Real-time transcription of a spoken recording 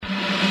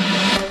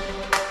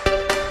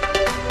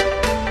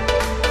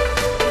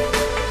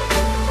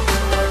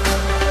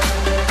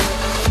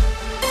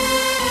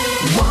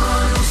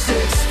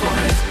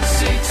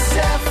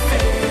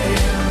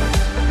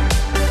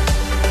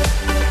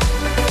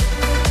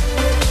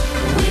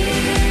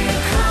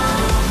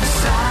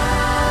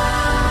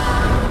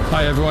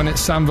everyone,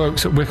 it's Sam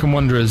Vokes at Wycombe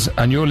Wanderers,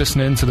 and you're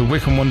listening to the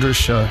Wycombe Wanderers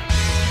Show.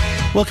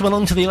 Welcome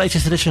along to the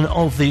latest edition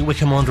of the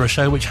Wycombe Wanderers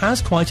Show, which has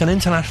quite an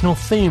international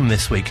theme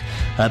this week.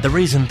 The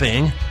reason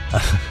being...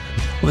 well,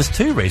 there's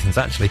two reasons,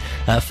 actually.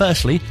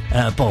 Firstly,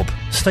 Bob,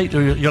 state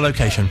your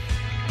location.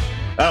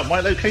 My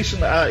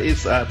location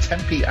is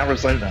Tempe,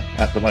 Arizona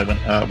at the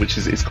moment, which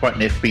is quite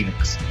near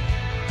Phoenix.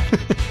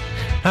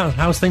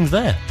 How's things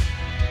there?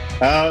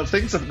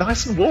 Things are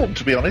nice and warm,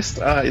 to be honest.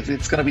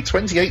 It's going to be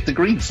 28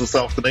 degrees this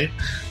afternoon.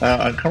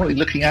 I'm currently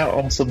looking out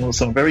on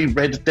some very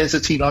red,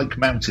 deserty-like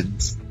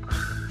mountains.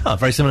 Oh,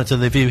 very similar to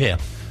the view here.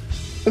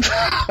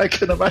 I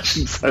can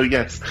imagine so,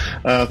 yes.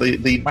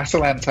 The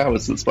Masalan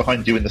Towers that's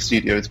behind you in the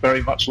studio is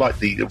very much like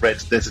the red,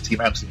 deserty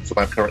mountains that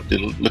I'm currently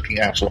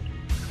looking out on.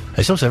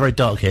 It's also very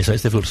dark here, so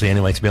it's difficult to see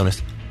anyway, to be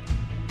honest.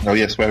 Oh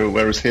yes,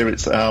 whereas here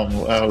it's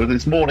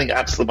morning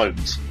at the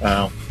moment.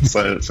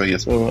 So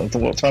yes. Well,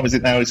 what time is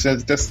it now? It's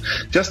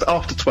just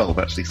after 12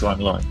 actually. So I'm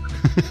lying.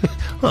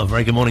 Well,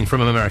 very good morning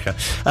from America.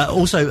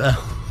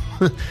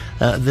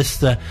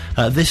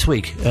 This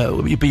week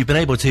you've been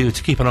able to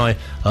keep an eye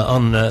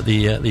on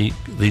the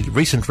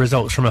recent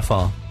results from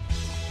afar.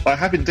 I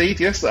have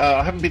indeed, yes.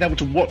 I haven't been able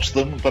to watch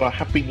them, but I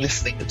have been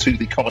listening to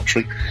the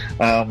commentary.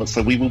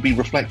 So we will be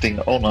reflecting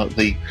on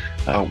the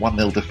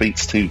 1-0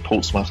 defeats to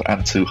Portsmouth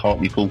and to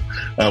Hartlepool.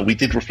 We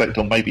did reflect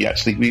on maybe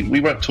actually we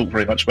won't talk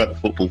very much about the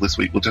football this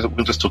week. We'll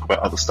just talk about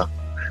other stuff.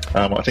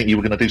 I think you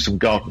were going to do some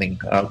gardening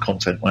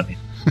content, weren't you?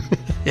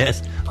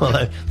 Yes,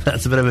 although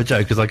that's a bit of a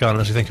joke because I can't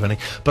actually think of any,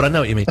 but I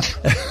know what you mean.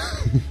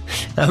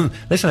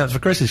 Listen out for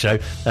Chris's show,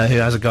 who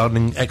has a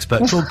gardening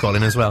expert called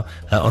Colin as well,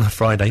 on a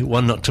Friday,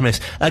 one not to miss.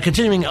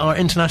 Continuing our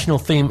international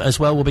theme as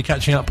well, we'll be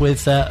catching up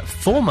with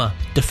former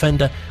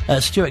defender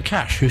Stuart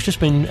Cash, who's just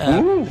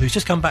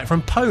come back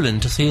from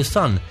Poland to see his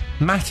son,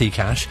 Matty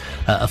Cash,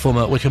 a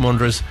former Wycombe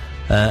Wanderers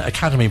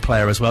academy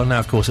player as well, now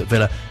of course at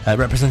Villa,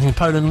 representing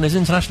Poland in his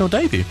international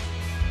debut.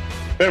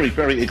 Very,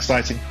 very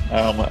exciting.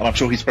 And I'm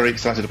sure he's very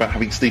excited about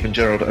having Steven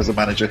Gerrard as a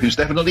manager, who's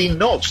definitely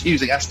not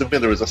using Aston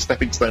Villa as a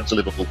stepping stone to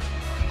Liverpool.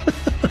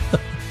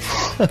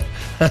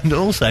 And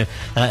also,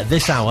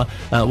 this hour,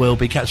 we'll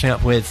be catching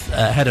up with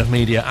Head of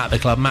Media at the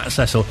club, Matt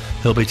Cecil,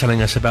 who'll be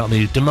telling us about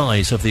the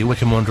demise of the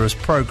Wycombe Wanderers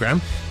programme.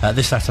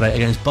 This Saturday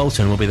against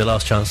Bolton will be the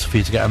last chance for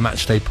you to get a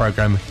matchday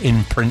programme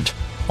in print,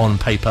 on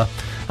paper.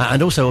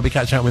 And also, we'll be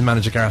catching up with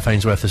manager Gareth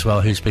Ainsworth as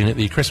well, who's been at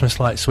the Christmas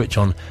light switch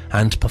on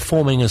and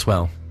performing as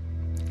well.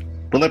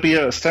 Will there be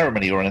a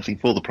ceremony or anything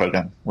for the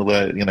programme? Will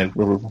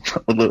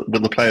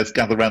the players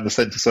gather around the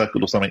centre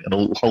circle or something and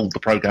all hold the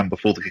programme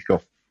before the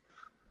kick-off?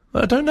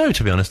 Well, I don't know,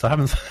 to be honest. I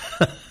haven't...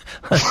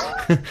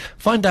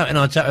 Find out in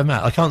our chat with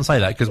Matt. I can't say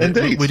that because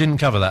we didn't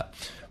cover that.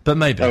 But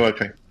maybe. Oh,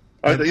 okay.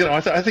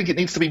 I think it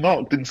needs to be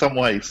marked in some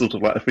way, sort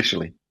of like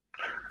officially.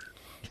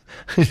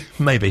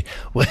 Maybe.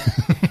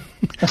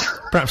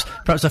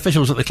 Perhaps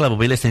officials at the club will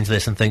be listening to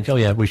this and think, oh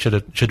yeah, we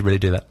should really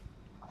do that.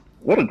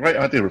 What a great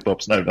idea of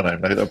Bob's. No,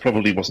 that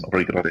probably wasn't a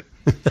very good idea.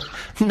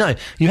 No,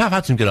 you have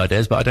had some good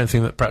ideas, but I don't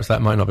think that perhaps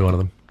that might not be one of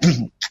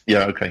them.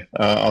 Yeah, okay.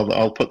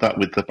 I'll put that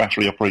with the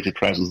battery-operated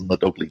trousers and the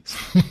dog leads.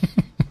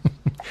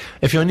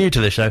 If you're new to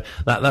this show,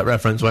 that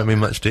reference won't mean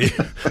much to you.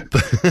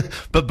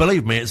 But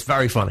believe me, it's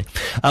very funny.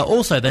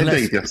 Also, then,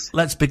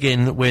 let's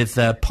begin with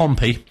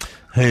Pompey,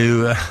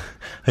 who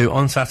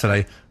on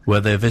Saturday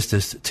were the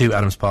visitors to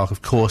Adams Park.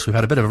 Of course, we've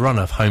had a bit of a run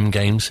of home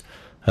games,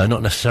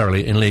 not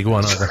necessarily in League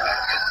One either.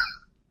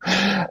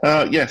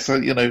 Yes,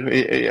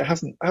 it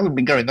hasn't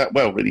been going that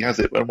well, really, has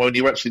it? When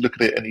you actually look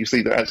at it and you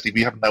see that actually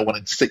we haven't now won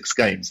in 6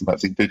 games, and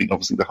that's including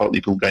obviously the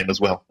Hartlepool game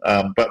as well.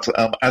 But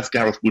as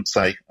Gareth would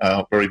say,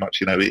 very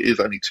much, it is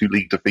only 2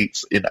 league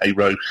defeats in a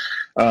row.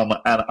 And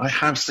I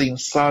have seen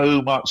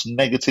so much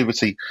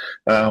negativity,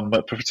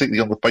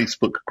 particularly on the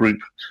Facebook group,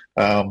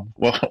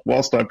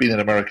 whilst I've been in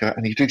America,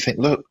 and you do think,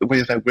 look,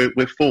 we're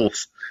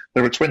 4th.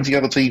 There are 20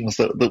 other teams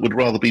that would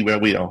rather be where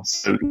we are,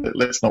 so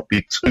let's not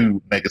be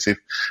too negative.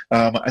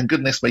 And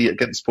goodness me,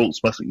 against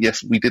Portsmouth,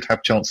 yes, we did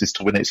have chances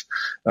to win it.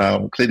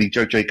 Clearly,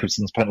 Joe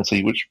Jacobson's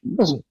penalty, which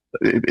wasn't,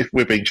 if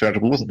we're being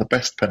charitable, wasn't the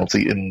best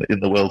penalty in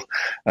the world.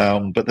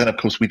 But then, of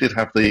course, we did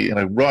have the,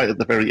 right at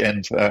the very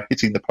end,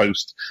 hitting the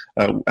post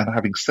and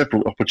having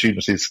several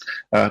opportunities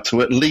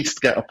to at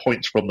least get a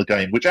point from the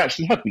game, which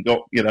actually, had we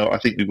got, I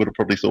think we would have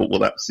probably thought, well,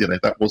 that's,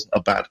 that wasn't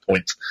a bad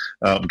point,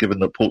 given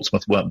that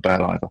Portsmouth weren't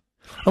bad either.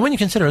 And when you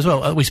consider as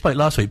well, we spoke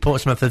last week,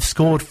 Portsmouth have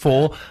scored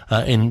 4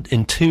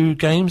 in 2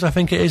 games, I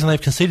think it is, and they've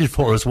conceded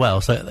 4 as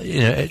well. So,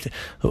 at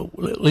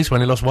least when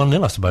they lost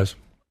 1-0, I suppose.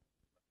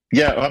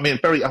 Yeah, I mean,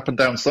 very up and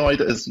down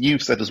side, as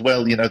you've said as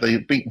well.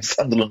 They've beaten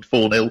Sunderland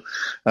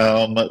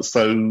 4-0,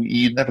 so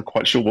you're never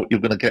quite sure what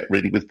you're going to get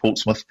really with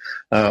Portsmouth,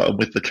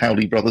 with the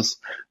Cowley brothers.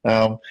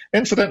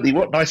 Incidentally,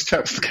 what nice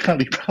chaps the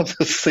Cowley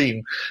brothers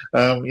seem.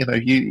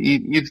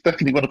 You'd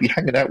definitely want to be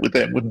hanging out with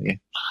them, wouldn't you?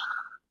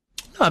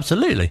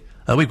 Absolutely.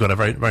 We've got a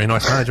very, very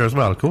nice manager as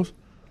well, of course.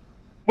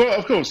 Well,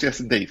 of course, yes,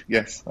 indeed,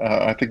 yes.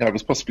 I think I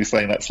was possibly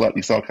saying that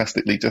slightly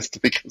sarcastically,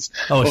 just because...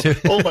 Oh,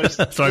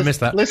 almost... Sorry, I missed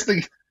that.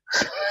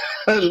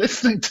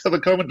 listening to the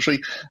commentary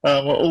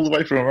all the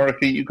way from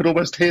America, you could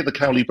almost hear the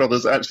Cowley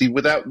brothers actually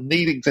without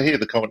needing to hear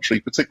the commentary,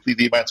 particularly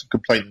the amount of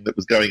complaining that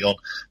was going on,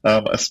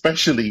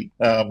 especially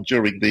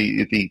during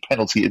the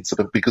penalty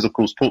incident, because, of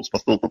course,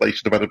 Portsmouth thought that they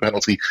should have had a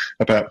penalty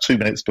about 2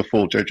 minutes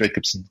before Joe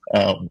Jacobson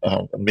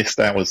missed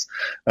ours.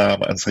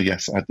 And so,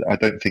 yes, I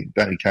don't think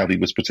Danny Cowley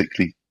was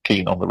particularly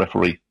keen on the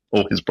referee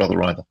or his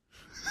brother either.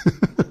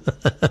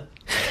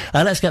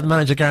 Let's get the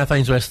manager, Gareth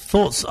Ainsworth's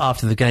thoughts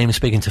after the game,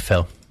 speaking to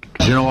Phil.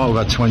 Do you know what? We've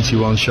had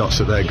 21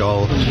 shots at their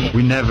goal.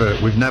 We've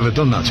never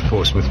done that to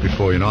Portsmouth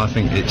before. You know, I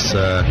think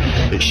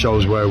it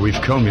shows where we've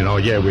come. You know,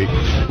 yeah,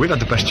 we've had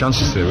the best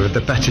chances today. We had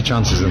the better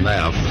chances than they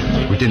have.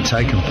 We didn't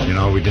take them. You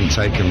know, we've hit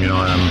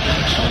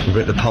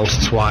the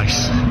post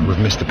twice. We've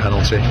missed a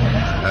penalty.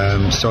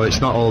 So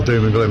it's not all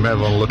doom and gloom.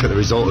 Everyone will look at the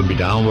result and be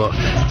down. But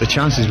the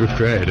chances we've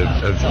created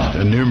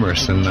are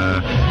numerous, and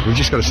we've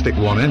just got to stick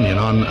one in. You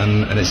know,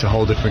 and it's a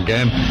whole different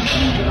game.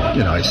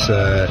 You know,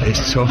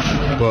 it's tough,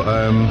 but.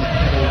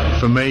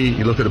 For me,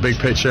 you look at the big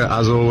picture,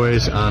 as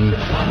always, and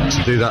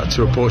to do that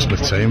to a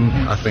Portsmouth team,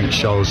 I think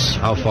shows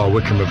how far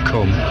Wycombe have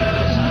come,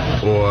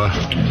 or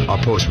are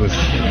Portsmouth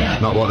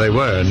not what they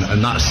were?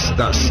 And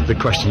that's the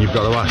question you've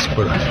got to ask.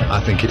 But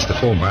I think it's the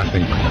former. I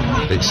think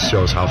it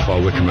shows how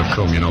far Wycombe have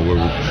come. You know,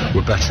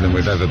 we're better than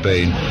we've ever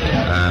been.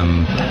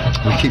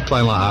 We keep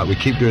playing like that. We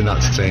keep doing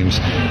that to teams.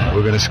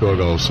 We're going to score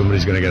goals.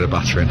 Somebody's going to get a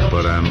battering.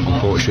 But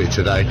unfortunately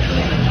today,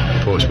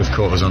 Portsmouth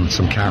caught us on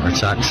some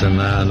counter-attacks, and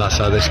that's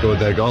how they scored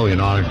their goal. You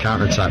know, on a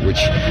counter-attack, which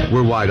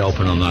we're wide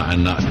open on that,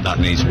 and that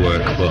needs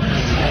work. But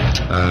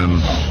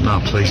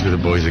no, pleased with the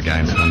boys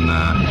again,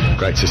 and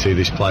great to see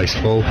this place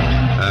full.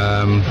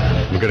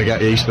 We're going to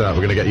get used to that.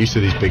 We're going to get used to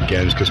these big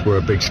games because we're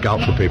a big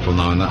scalp for people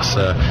now, and that's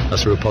a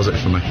real positive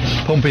for me.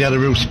 Pompey had a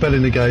real spell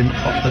in the game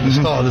at the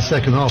start of the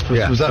second half.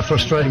 Was that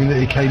frustrating that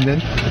he came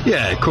then?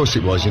 Yeah, of course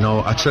it was. You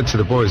know, I said to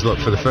the boys, look,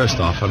 for the first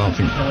half, I don't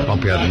think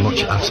Pompey had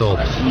much at all.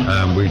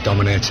 We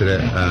dominated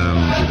it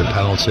with the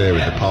penalty,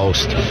 with the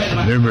post,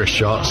 numerous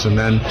shots, and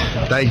then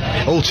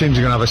all teams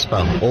are going to have a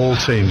spell. All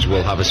teams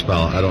will have a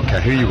spell. I don't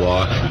care who you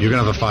are, you're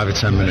going to have a 5 or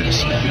 10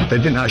 minutes. They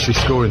didn't actually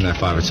score in their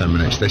 5 or 10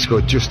 minutes. They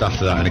scored just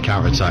after that in a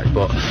counter-attack,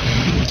 but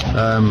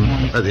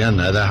at the end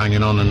there, they're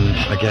hanging on, and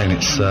again,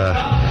 it's a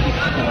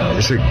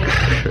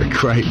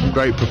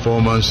great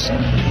performance,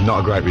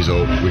 not a great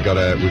result. We've got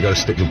to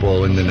stick the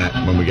ball in the net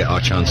when we get our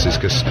chances,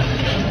 because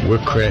we're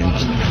creating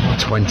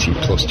 20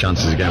 plus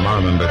chances a game. I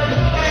remember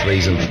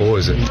 3s and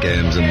 4s at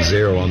games and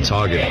 0 on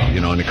target,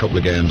 you know, in a couple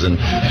of games, and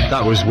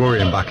that was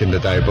worrying back in the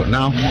day. But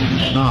now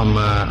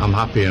I'm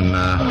happy, and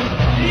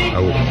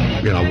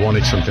I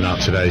wanted something out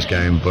of today's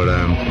game, but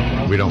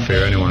we don't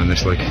fear anyone in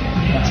this league. Do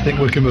you think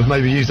Wycombe have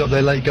maybe used up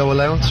their late goal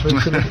allowance?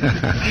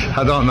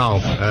 I don't know.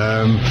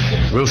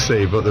 We'll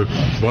see, but there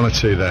are 1 or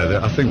 2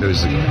 there. I think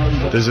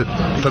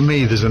for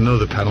me there's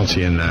another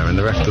penalty in there, and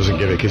the ref doesn't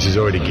give it because he's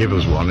already given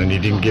us one, and he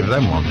didn't give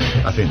them one.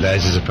 I think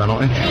theirs is a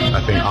penalty.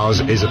 I think ours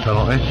is a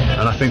penalty,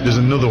 and I think there's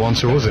another one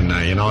to us in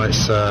there. You know,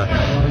 it's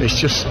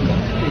just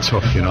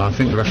tough. You know, I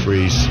think the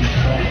referees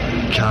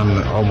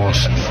can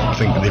almost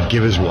think they've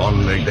given us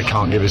one, they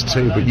can't give us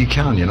 2, but you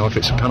can. You know, if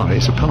it's a penalty,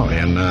 it's a penalty,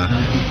 and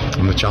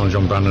the challenge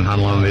on Brandon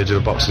Hanlon on the edge of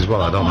the box as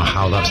well. I don't know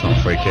how that's not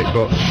a free kick,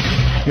 but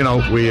you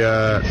know,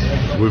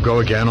 we'll go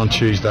again on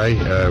Tuesday.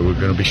 We're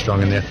going to be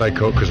strong in the FA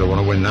Cup because I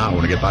want to win that. I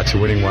want to get back to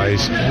winning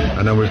ways,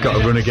 and then we've got a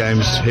run of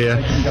games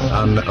here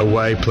and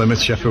away.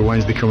 Plymouth, Sheffield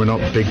Wednesday coming up,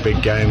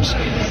 big games.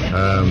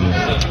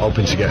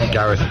 Hoping to get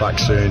Gareth back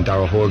soon,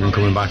 Darryl Horgan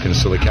coming back, and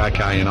Sully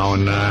Kaikai, you know,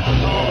 and like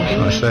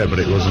I say, but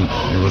it wasn't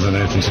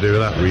anything to do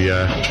with that. We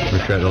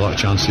created a lot of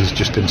chances,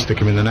 just didn't stick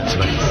them in the net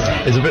today.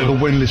 There's a bit of a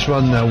winless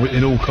run now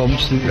in all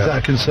comps. Is that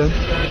a concern?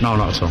 No,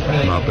 not at all.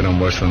 No, I've been on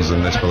worse runs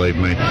than this, believe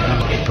me.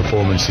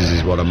 Performances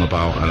is what I'm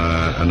about,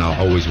 and I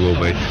always will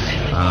be,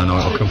 and I know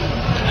it'll come.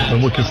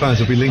 And Wycombe fans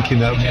will be linking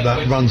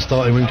that run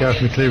starting when Gareth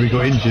McCleary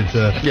got injured.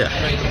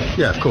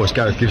 Yeah, of course.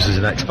 Gareth gives us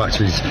an X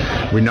factor.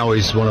 We know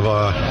he's one of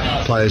our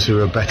players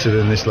who are better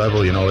than this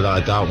level. You know,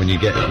 without a doubt. When he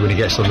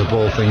gets on the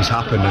ball, things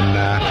happen,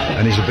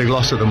 and he's a big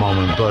loss at the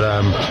moment.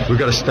 But we've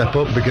got to step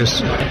up, because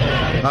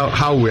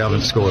how we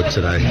haven't scored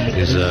today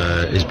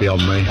is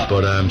beyond me.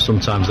 But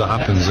sometimes that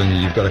happens,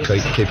 and you've got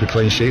to keep a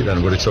clean sheet.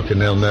 Then would have took a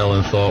 0-0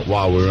 and thought,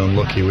 wow, we were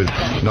unlucky with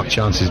not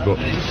chances. But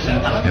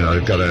you know,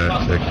 they've got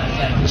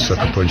a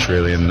sucker punch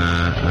really, and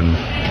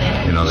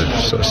you know,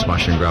 they've sort of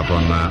smash and grab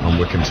on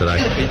Wycombe today.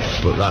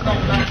 But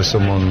that, for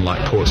someone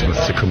like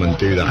Portsmouth to come and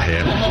do that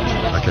here,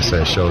 like I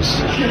say, it shows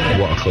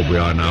what a club we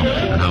are now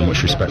and how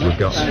much respect we've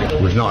got.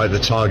 We've not hit the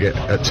target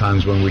at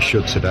times when we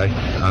should today,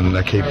 and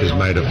the keeper's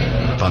made a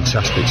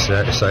fantastic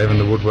save, and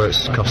the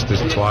woodwork's cost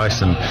us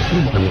twice, and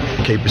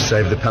the keeper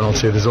saved the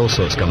penalty. There's all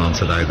sorts gone on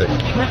today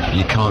that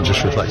you can't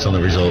just reflect on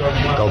the result.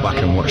 Go back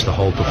and watch the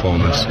whole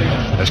performance.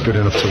 It's good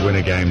enough to win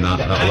a game.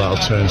 That'll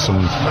turn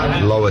some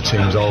lower teams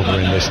teams over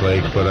in this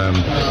league, but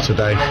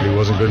today he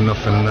wasn't good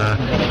enough,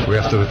 and we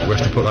have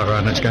to put that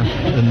right next game.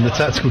 And the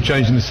tactical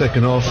change in the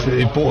second half,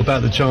 it brought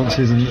about the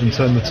chances and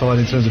turned the tide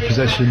in terms of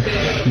possession.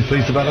 Are you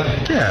pleased about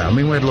that? Yeah, I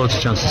mean, we had loads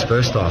of chances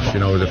first half,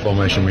 with the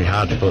formation we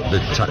had, but the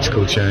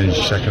tactical change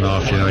second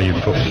half, you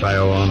put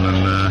Bayo on,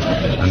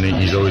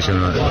 and he's always going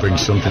to bring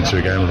something to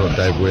a game. I thought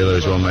Dave Wheeler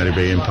as well made a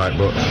big impact,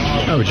 but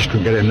we just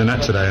couldn't get it in the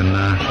net today, and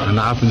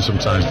that happens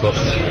sometimes, but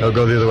it'll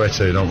go the other way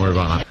too, don't worry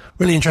about that.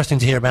 Really interesting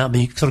to hear about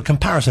the sort of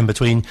comparison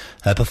between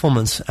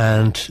performance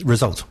and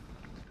result.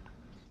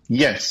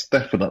 Yes,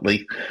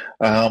 definitely.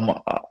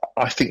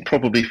 I think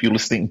probably if you're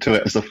listening to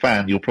it as a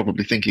fan, you're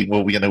probably thinking,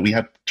 well, we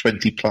had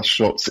 20 plus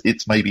shots.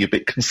 It's maybe a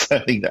bit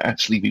concerning that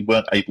actually we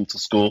weren't able to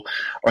score.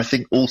 I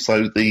think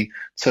also the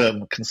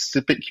term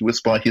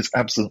conspicuous by his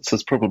absence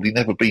has probably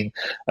never been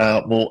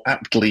more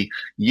aptly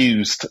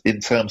used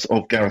in terms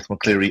of Gareth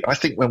McCleary. I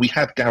think when we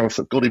had Gareth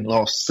that got him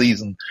last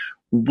season,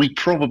 we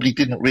probably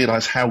didn't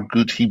realise how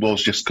good he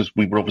was just because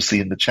we were obviously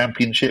in the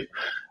Championship.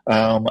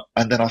 And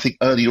then I think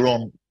earlier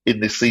on in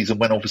this season,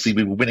 when obviously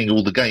we were winning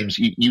all the games,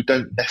 you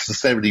don't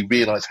necessarily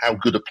realise how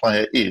good a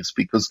player is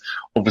because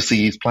obviously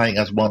he's playing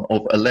as one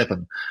of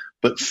 11.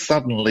 But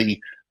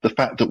suddenly, the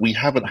fact that we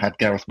haven't had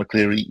Gareth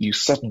McCleary, you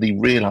suddenly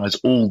realise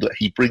all that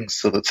he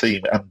brings to the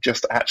team and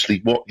just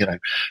actually what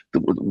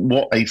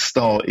a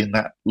star in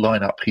that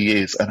lineup he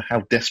is and how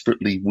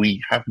desperately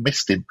we have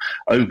missed him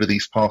over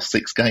these past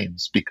 6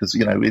 games because,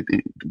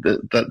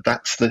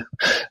 that's the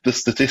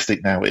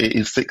statistic now. It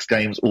is 6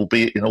 games,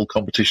 albeit in all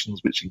competitions,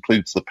 which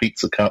includes the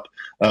Pizza Cup,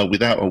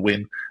 without a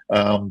win.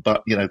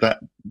 But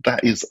that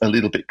is a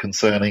little bit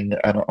concerning,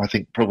 and I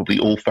think probably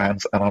all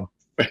fans, and I'm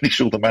fairly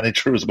sure the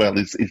manager as well,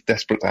 is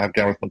desperate to have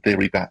Gareth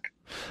McCleary back.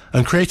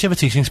 And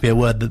creativity seems to be a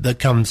word that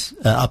comes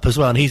up as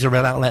well, and he's a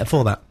real outlet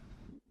for that.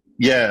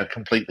 Yeah,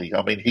 completely.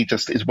 I mean, he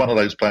just is one of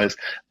those players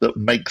that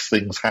makes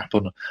things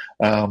happen,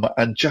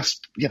 and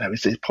just,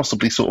 it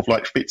possibly sort of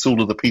like fits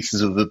all of the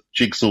pieces of the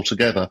jigsaw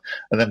together.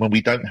 And then when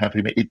we don't have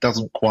him, it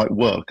doesn't quite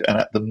work. And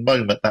at the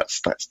moment, that's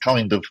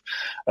kind of,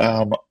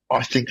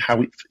 I think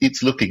how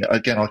it's looking.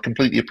 Again, I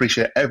completely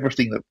appreciate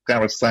everything that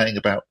Gareth's saying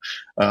about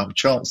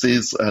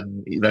chances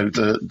and,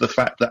 the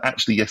fact that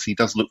actually, yes, he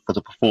does look for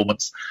the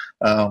performance.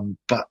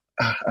 But,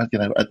 at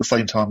the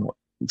same time,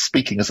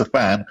 speaking as a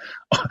fan,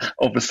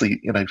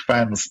 obviously,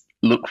 fans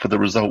look for the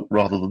result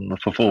rather than the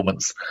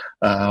performance.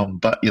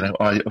 But,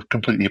 I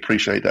completely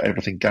appreciate that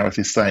everything Gareth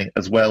is saying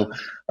as well.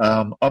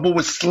 I'm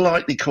always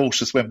slightly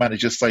cautious when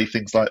managers say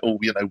things like,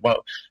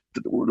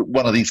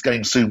 one of these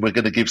games soon we're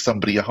going to give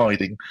somebody a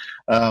hiding,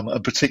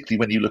 and particularly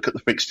when you look at the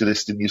fixture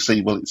list and you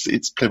see, well,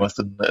 it's Plymouth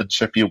and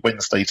Sheffield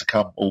Wednesday to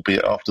come,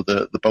 albeit after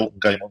the Bolton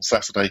game on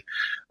Saturday.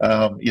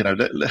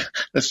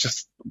 Let's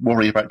just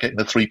worry about getting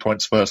the 3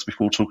 points first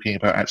before talking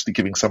about actually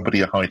giving somebody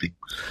a hiding.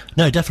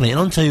 No, definitely. And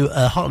on to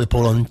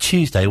Hartlepool on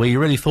Tuesday, where you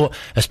really thought,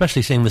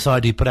 especially seeing the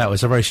side he put out,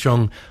 was a very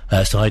strong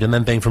side, and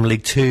then being from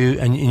League Two,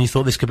 and you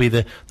thought this could be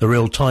the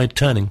real tide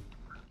turning.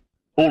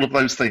 All of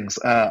those things,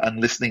 and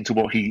listening to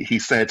what he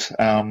said,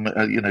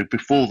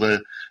 before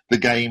the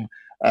game,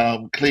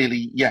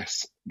 clearly,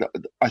 yes.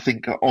 I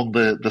think on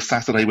the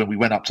Saturday when we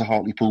went up to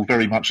Hartlepool,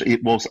 very much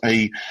it was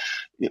a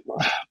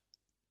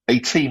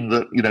team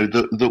that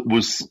that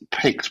was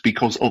picked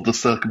because of the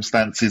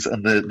circumstances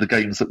and the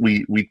games that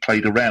we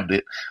played around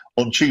it.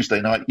 On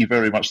Tuesday night, you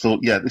very much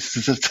thought, yeah, this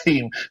is a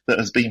team that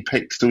has been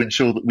picked to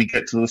ensure that we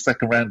get to the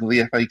second round of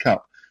the FA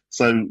Cup.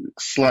 So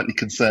slightly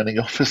concerning,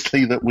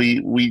 obviously, that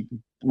we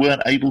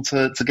weren't able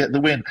to get the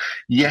win.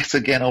 Yet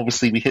again,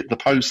 obviously, we hit the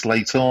post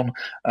late on,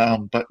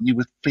 but you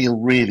would feel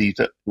really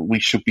that we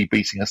should be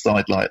beating a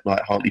side like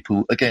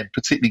Hartlepool. Again,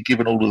 particularly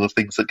given all of the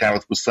things that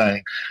Gareth was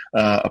saying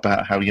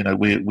about how,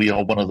 we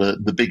are one of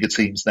the bigger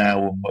teams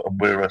now and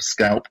we're a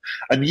scalp.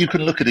 And you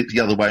can look at it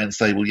the other way and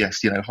say, well,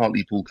 yes,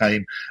 Hartlepool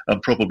came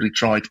and probably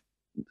tried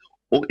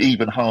or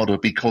even harder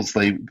because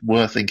they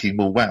were thinking,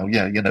 well, wow,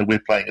 yeah, we're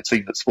playing a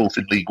team that's 4th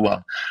in League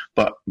One.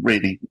 But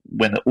really,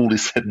 when all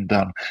is said and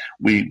done,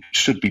 we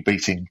should be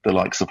beating the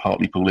likes of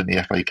Hartlepool in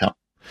the FA Cup.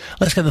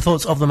 Let's get the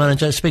thoughts of the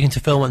manager. Speaking to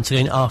Phil once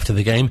again after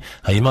the game,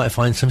 you might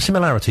find some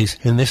similarities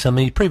in this and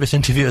the previous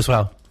interview as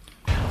well.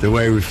 The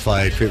way we've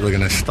played, people are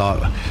going to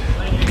start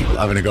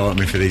having a go at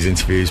me for these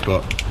interviews,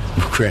 but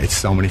we've created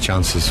so many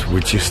chances. We're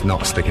just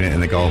not sticking it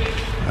in the goal.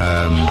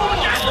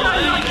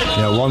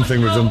 One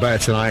thing we've done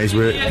better tonight is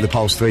we're at the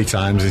post 3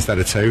 times instead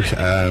of 2.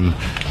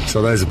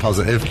 So there's a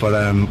positive,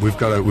 but we've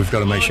got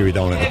to make sure we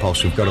don't hit the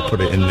post. We've got to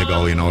put it in the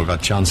goal. We've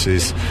had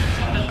chances,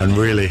 and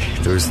really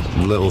there was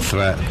little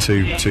threat.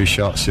 Two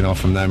shots,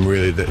 from them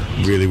really that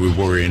really were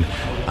worrying,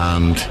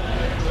 and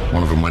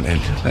one of them went in.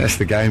 That's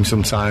the game.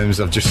 Sometimes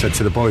I've just said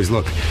to the boys,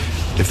 look,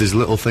 if there's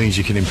little things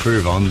you can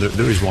improve on,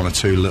 there is 1 or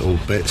 2 little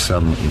bits.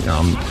 I'm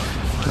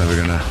never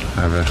going to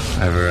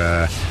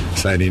ever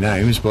say any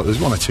names, but there's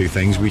 1 or 2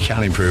 things we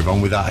can improve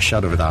on without a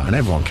shadow of a doubt, and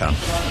everyone can.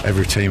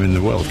 Every team in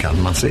the world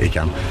can. Man City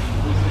can.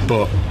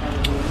 But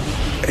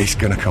it's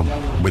going to come.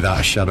 Without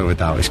a shadow of a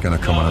doubt, it's going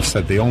to come. And I've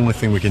said the only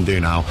thing we can do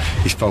now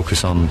is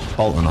focus on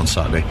Bolton on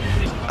Saturday.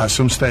 At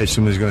some stage,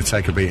 somebody's going to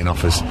take a beating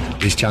off us.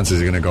 These chances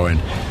are going to go in.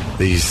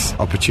 These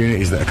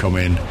opportunities that are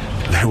coming,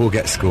 they will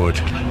get scored.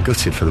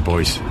 Gutted for the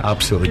boys.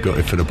 Absolutely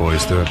gutted for the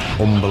boys. They're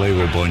an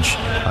unbelievable bunch.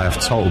 I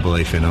have total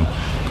belief in them.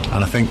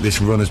 And I think this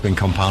run has been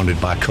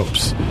compounded by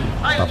cups.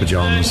 Papa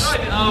John's,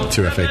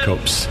 2 FA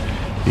Cups.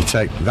 You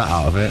take that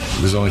out of it,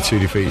 there's only 2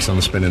 defeats on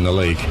the spin in the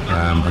league,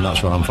 and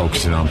that's what I'm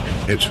focusing on.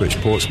 Ipswich,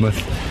 Portsmouth.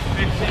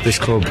 This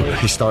club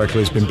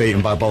historically has been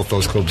beaten by both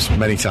those clubs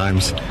many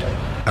times,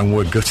 and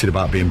we're gutted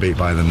about being beat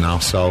by them now.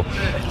 So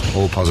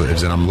all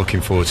positives, and I'm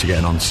looking forward to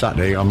getting on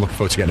Saturday. I'm looking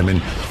forward to getting them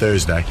in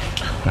Thursday.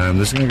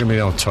 There's going to be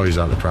no toys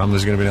out the pram.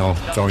 There's going to be no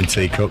throwing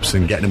teacups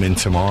and getting them in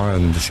tomorrow.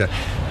 And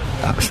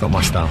that's not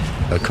my style.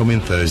 They'll come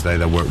in Thursday.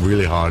 They'll work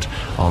really hard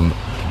on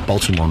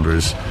Bolton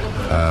Wanderers.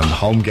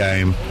 Home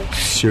game.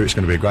 Sure, it's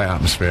going to be a great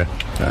atmosphere,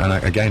 and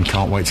again,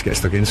 can't wait to get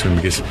stuck into them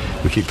because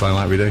we keep playing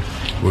like we do.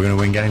 We're going to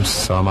win games,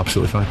 so I'm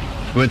absolutely fine.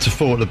 We went to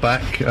 4 at the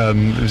back.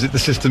 Was it the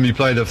system you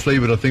played at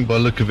Fleetwood, I think, by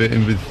the look of it,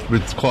 and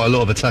with quite a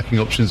lot of attacking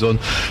options on?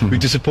 Were you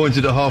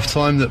disappointed at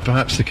half-time that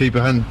perhaps the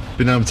keeper hadn't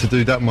been able to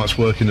do that much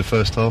work in the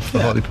first half for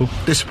Hartlepool?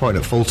 Disappointed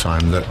at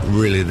full-time that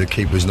really the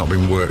keeper's not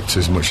been worked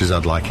as much as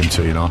I'd like him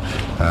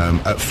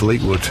to, At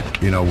Fleetwood,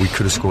 we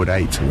could have scored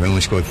 8. We only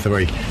scored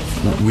 3.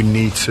 We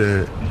need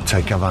to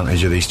take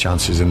advantage of these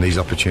chances and these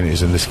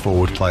opportunities and this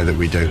forward play that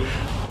we do.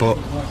 But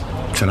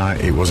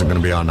tonight, it wasn't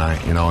going to be our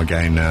night.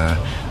 Again,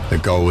 the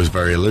goal was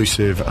very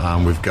elusive,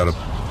 and we've got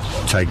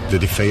to take the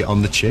defeat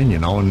on the chin,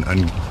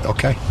 and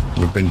okay,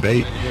 we've been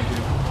beat.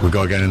 We've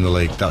got to get in the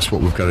league. That's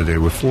what we've got to do.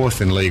 We're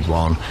 4th in League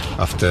One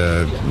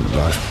after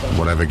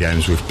whatever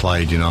games we've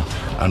played, and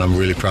I'm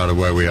really proud of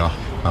where we are.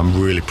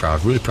 I'm really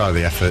proud of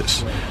the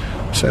efforts.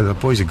 So the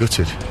boys are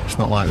gutted. It's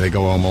not like they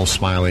go home all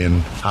smiley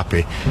and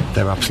happy.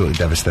 They're absolutely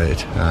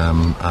devastated,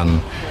 and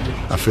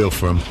I feel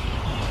for them.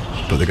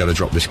 But they've got to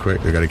drop this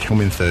quick. They've got to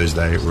come in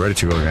Thursday, ready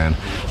to go again.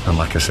 And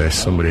like I say,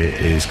 somebody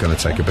is going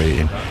to take a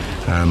beating.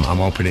 I'm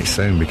hoping it's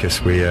soon because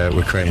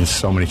we're creating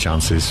so many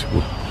chances.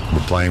 We're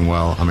playing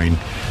well. I mean,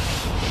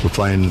 we're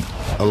playing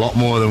a lot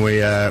more than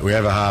we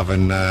ever have,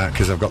 and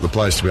because I've got the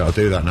players to be able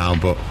to do that now.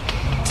 But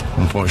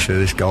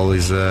unfortunately, this goal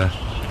is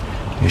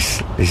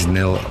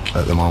nil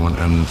at the moment,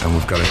 and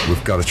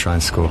we've got to try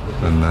and score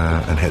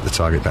and hit the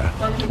target better.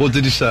 What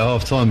did you say at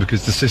half time?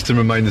 Because the system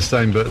remained the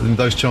same, but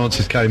those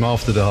chances came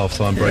after the half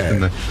time break,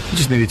 didn't they? We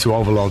just needed to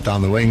overload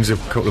down the wings a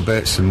couple of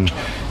bits, and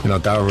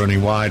Darryl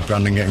running wide,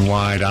 Brandon getting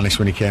wide, Anis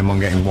when he came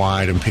on getting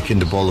wide and picking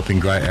the ball up in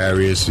great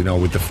areas,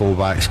 with the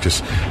fullbacks,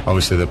 because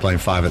obviously they're playing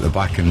 5 at the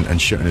back and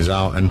shutting us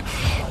out. And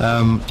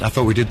I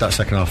thought we did that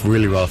second half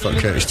really well. I thought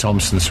Curtis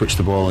Thompson switched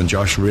the ball and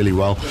Josh really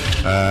well,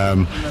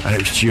 and it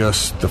was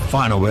just the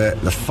final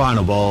bit, the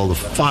final ball, the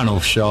final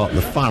shot,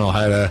 the final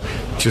header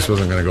just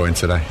wasn't going to go in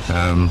today.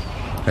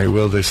 It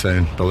will do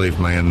soon, believe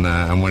me,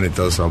 and when it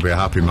does, I'll be a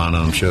happy man, and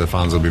I'm sure the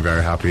fans will be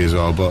very happy as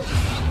well. But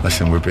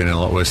listen, we've been in a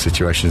lot worse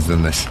situations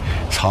than this.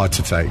 It's hard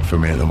to take for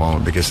me at the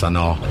moment because I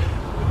know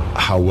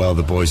how well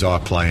the boys are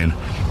playing,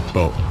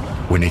 but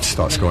we need to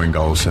start scoring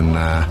goals, and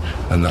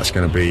that's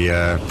going to be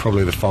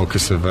probably the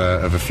focus of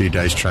a few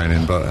days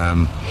training. But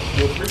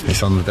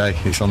it's on the day,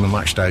 it's on the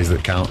match days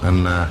that count,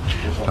 and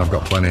I've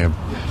got plenty of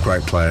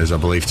great players, I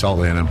believe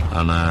totally in them,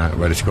 and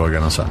ready to go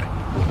again on Saturday.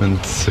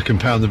 And to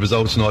compound the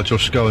results tonight,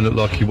 Josh Scowen looked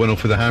like he went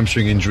off with a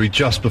hamstring injury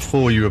just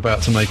before you were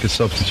about to make a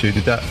substitute.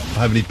 Did that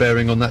have any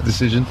bearing on that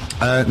decision?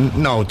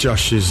 No,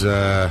 Josh is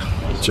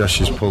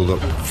pulled up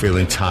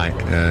feeling tight.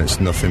 It's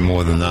nothing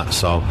more than that,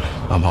 so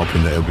I'm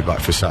hoping that he'll be back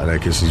for Saturday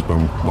because he's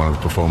been one of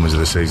the performers of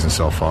the season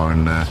so far,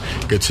 and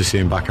good to see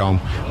him back home.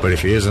 But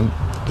if he isn't,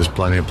 there's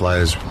plenty of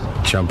players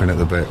champing at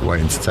the bit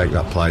waiting to take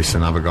that place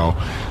and have a go.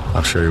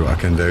 I'll show you what I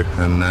can do,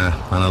 and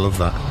I love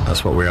that.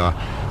 That's what we are.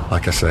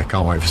 Like I say,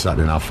 can't wait for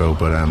Saturday now, Phil,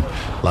 but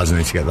lads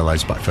need to get their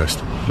legs back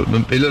first. But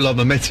it looked like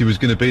Mehmeti was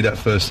going to be that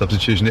first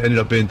substitution. It ended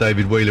up being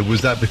David Wheeler.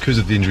 Was that because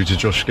of the injury to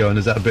Josh Scowen?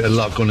 Is that a bit of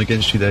luck gone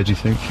against you there, do you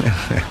think?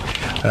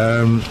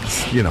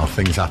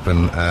 Things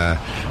happen.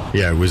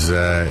 It was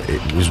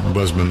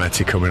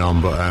Mehmeti coming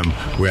on, but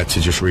we had to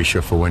just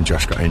reshuffle when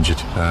Josh got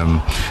injured.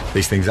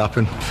 These things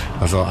happen.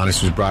 I thought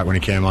Anis was bright when he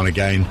came on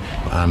again,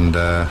 and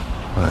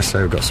like I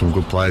say, we've got some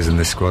good players in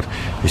this squad.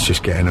 It's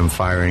just getting them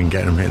firing,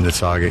 getting them hitting the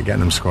target, getting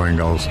them scoring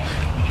goals,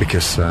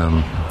 because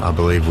I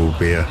believe we'll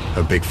be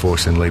a big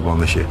force in League One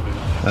this year.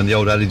 And the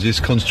old adage is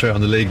concentrate on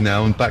the league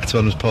now, and back to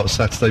Adams Park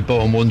Saturday,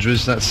 Bolton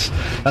Wanderers. That's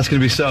going to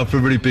be set up for a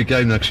really big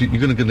game now, because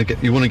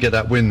you want to get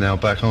that win now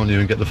back, aren't you,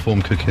 and get the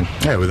form cooking.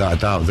 Yeah, without a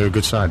doubt. They're a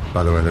good side,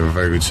 by the way. They're a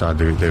very good side.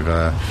 They're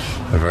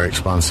very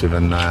expansive,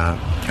 and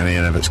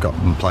Ian Everett's got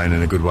them playing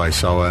in a good way.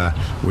 So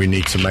we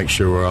need to make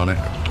sure we're on it,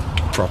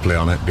 properly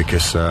on it,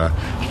 because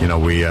we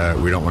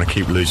don't want to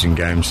keep losing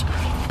games.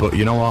 But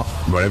you know what,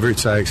 whatever it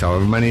takes,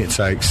 however many it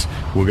takes,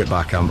 we'll get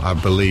back. I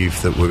believe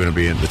that we're going to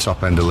be at the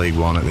top end of League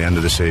One at the end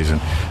of the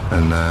season,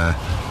 and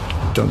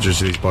don't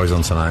judge these boys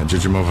on tonight,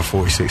 judge them over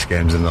 46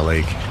 games in the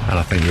league, and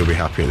I think you'll be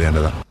happy at the end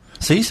of that.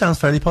 See, sounds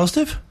fairly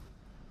positive.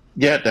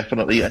 Yeah,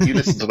 definitely. And you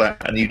listen to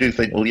that and you do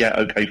think, well, yeah,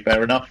 okay,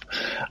 fair enough.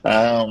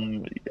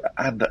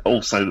 And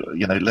also,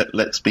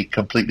 let's be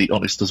completely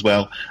honest as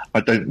well.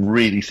 I don't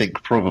really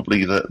think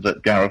probably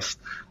that Gareth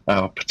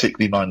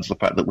particularly minds the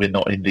fact that we're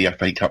not in the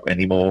FA Cup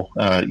anymore.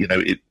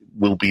 It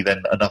will be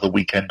then another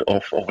weekend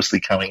off, obviously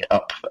coming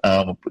up,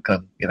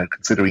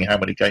 considering how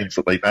many games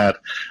that they've had,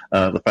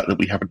 the fact that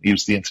we haven't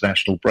used the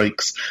international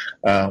breaks.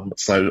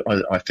 So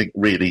I think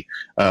really,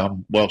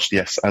 whilst,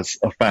 yes, as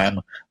a fan,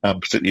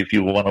 particularly if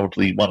you were one of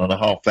the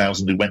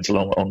 1,500 who went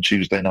along on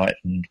Tuesday night,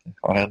 and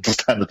I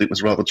understand that it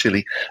was rather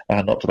chilly,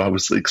 not that I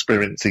was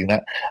experiencing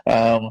that,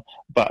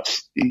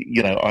 but,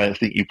 I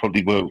think you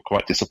probably were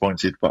quite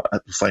disappointed. But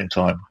at the same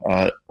time,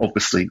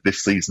 obviously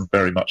this season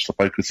very much the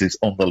focus is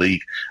on the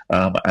league,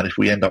 and if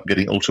we end up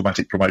getting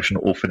automatic promotion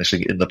or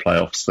finishing in the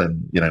playoffs,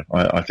 then,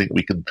 I think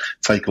we can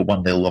take a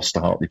 1-0 loss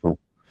to Hartlepool.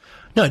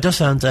 No, it does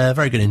sound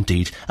very good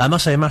indeed. I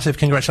must say a massive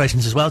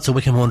congratulations as well to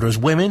Wycombe Wanderers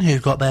women,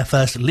 who've got their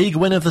first league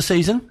win of the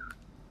season.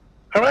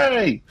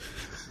 Hooray!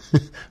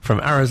 From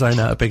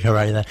Arizona, a big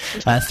hooray there.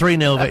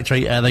 3-0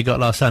 victory they got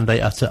last Sunday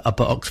after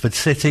Upper Oxford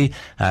City.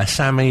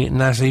 Sammy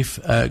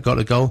Nazif got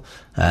a goal.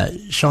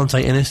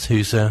 Shante Innes,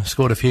 who's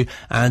scored a few,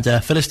 and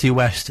Felicity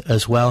West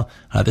as well.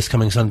 This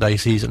coming Sunday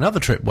sees another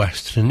trip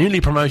west to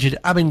newly promoted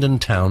Abingdon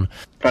Town.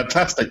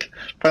 Fantastic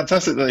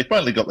that they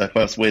finally got their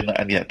first win,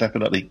 and yeah,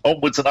 definitely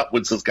onwards and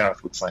upwards, as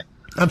Gareth would say.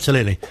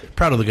 Absolutely.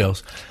 Proud of the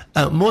girls.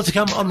 More to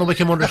come on the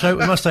Wycombe Wanderers show.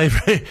 We must say a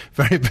very,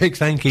 very big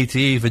thank you to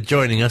you for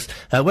joining us.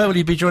 Where will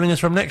you be joining us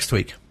from next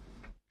week?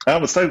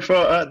 So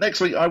for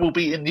next week, I will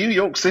be in New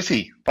York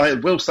City. I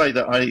will say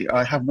that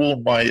I have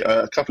worn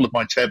a couple of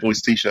my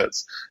Chairboys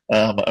T-shirts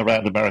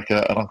around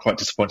America, and I'm quite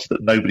disappointed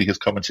that nobody has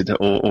commented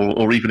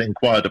or even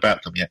inquired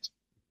about them yet.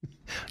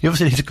 You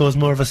obviously need to cause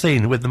more of a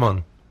scene with them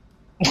on.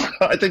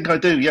 I think I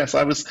do, yes.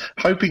 I was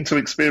hoping to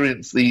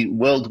experience the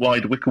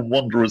worldwide Wycombe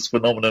Wanderers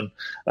phenomenon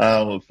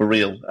for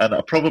real,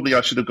 and probably I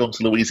should have gone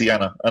to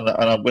Louisiana.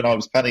 And when I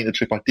was planning the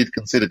trip, I did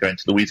consider going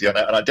to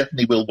Louisiana, and I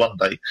definitely will one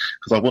day,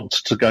 because I want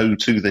to go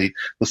to the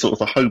sort of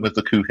the home of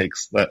the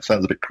Couhigs. That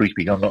sounds a bit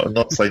creepy. I'm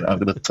not saying that I'm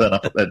going to turn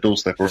up at their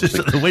doorstep or anything.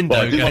 Just at the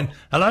window going,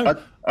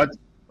 hello? I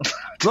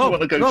Rob,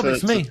 want to go Rob,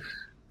 it's me.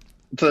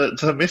 To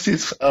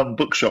Mrs.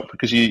 Bookshop,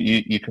 because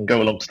you can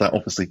go along to that,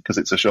 obviously, because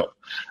it's a shop.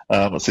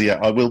 So yeah,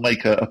 I will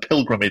make a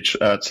pilgrimage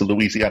to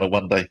Louisiana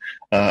one day,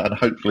 and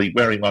hopefully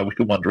wearing my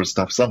Wycombe Wanderers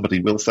stuff, somebody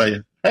will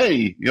say,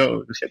 hey,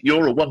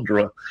 you're a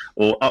wanderer,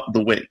 or up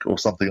the Wick, or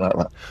something like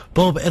that.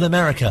 Bob in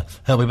America.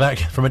 He'll be back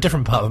from a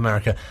different part of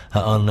America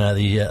on at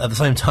the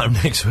same time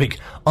next week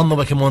on the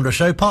Wycombe Wanderers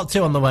show. Part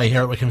 2 on the way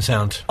here at Wycombe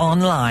Sound.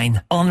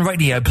 Online, on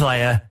Radio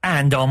Player,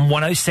 and on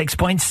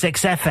 106.6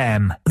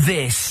 FM.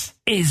 This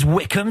is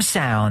Wycombe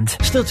Sound.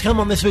 Still to come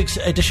on this week's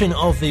edition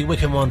of the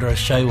Wycombe Wanderers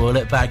show, we'll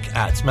look back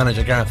at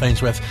manager Gareth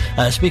Ainsworth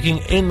speaking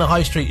in the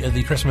High Street of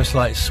the Christmas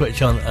lights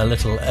switch on a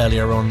little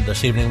earlier on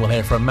this evening. We'll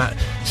hear from Matt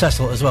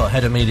Cecil as well,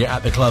 head of media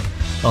at the club,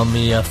 on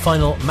the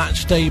final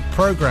match day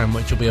programme,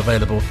 which will be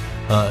available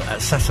at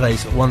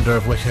Saturday's Wonder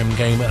of Wycombe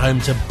game at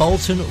home to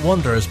Bolton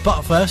Wanderers.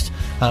 But first,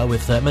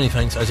 with many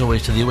thanks as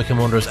always to the Wycombe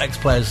Wanderers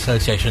Ex-Players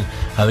Association,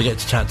 we get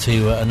to chat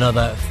to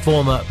another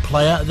former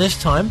player,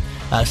 this time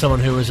someone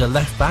who was a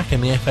left-back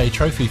in the FA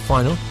Trophy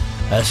final,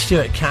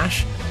 Stuart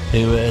Cash,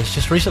 who has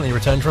just recently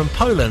returned from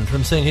Poland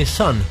from seeing his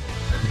son,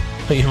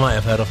 who you might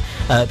have heard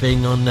of,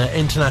 being on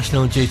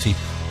international duty.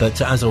 But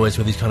as always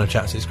with these kind of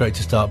chats, it's great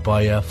to start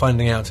by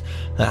finding out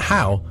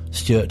how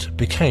Stuart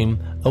became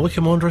a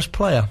Wycombe Wanderers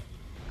player.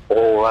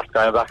 Oh, that's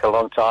going back a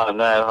long time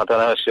now. I don't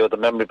know how sure the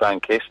memory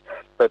bank is.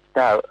 But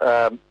now,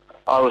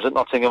 I was at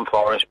Nottingham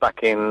Forest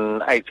back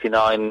in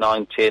 89,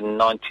 90,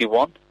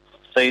 91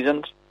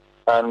 seasons.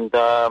 And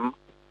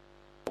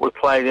we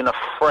played in a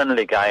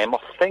friendly game. I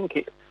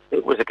think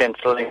it was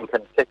against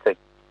Lincoln City.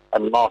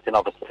 And Martin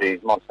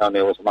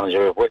O'Neill was the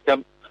manager of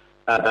Wycombe.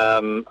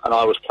 And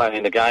I was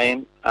playing the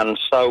game. And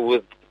so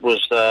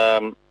was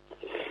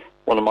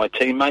one of my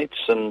teammates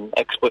and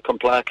ex-Wycombe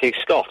player, Keith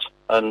Scott.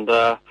 And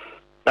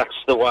that's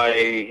the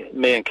way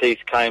me and Keith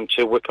came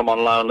to Wycombe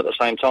on loan at the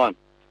same time.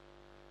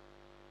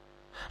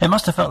 It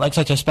must have felt like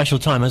such a special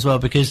time as well,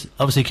 because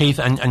obviously Keith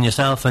and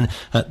yourself and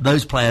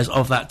those players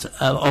of that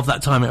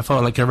time, it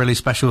felt like a really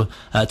special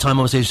time.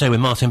 Obviously, as you say, with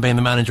Martin being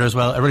the manager as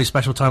well, a really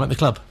special time at the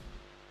club.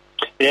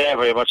 Yeah,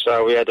 very much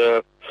so. We had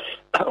a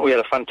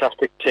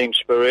fantastic team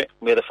spirit.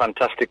 We had a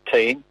fantastic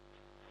team.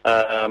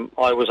 I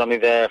was only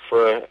there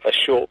for a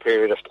short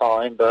period of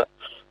time, but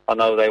I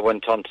know they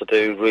went on to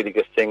do really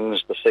good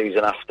things the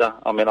season after.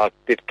 I mean, I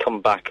did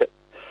come back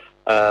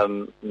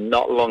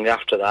not long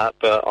after that,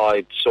 but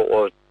I sort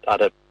of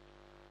had a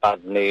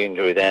bad knee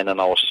injury then, and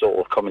I was sort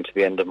of coming to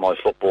the end of my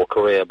football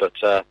career. But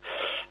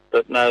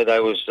no,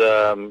 there was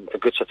a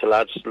good set of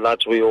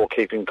lads we all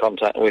keep in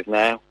contact with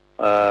now.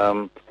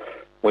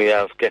 We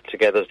have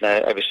get-togethers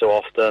now every so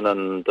often,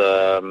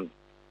 and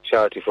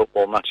charity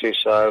football matches,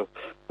 so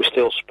we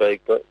still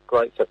speak, but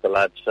great set of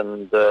lads,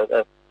 and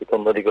they've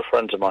become really good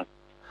friends of mine.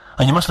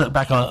 And you must look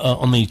back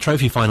on the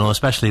trophy final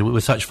especially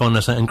with such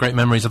fondness and great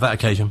memories of that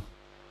occasion.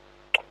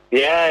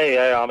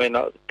 Yeah. I mean,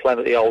 playing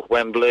at the old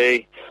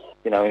Wembley,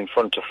 in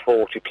front of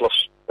 40+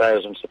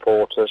 thousand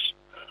supporters.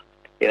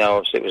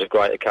 Obviously it was a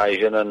great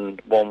occasion,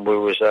 and one we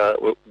was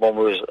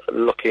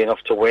lucky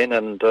enough to win,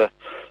 and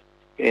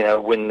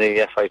win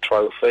the FA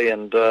Trophy,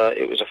 and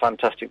it was a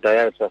fantastic day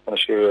out. I can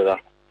assure you that.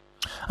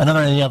 And are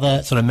there any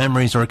other sort of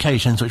memories or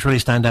occasions which really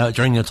stand out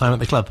during your time at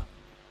the club?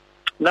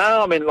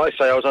 No, I mean, like I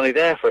say, I was only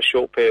there for a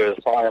short period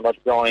of time. I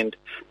joined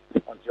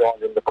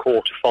in the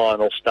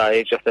quarter-final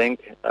stage, I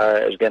think. It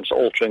was against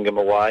Altrincham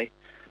away.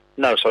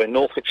 No, sorry,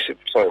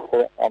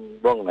 I'm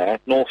wrong there.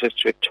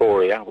 Northwich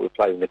Victoria, we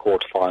played in the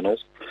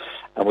quarter-finals,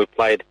 and we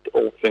played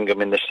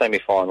Altrincham in the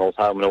semi-finals,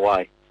 home and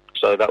away.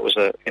 So that was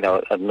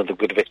another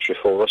good victory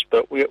for us.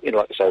 But we,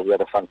 like I say, we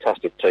had a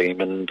fantastic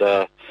team, and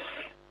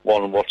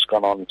one what's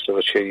gone on to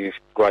achieve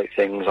great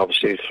things,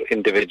 obviously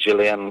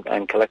individually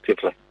and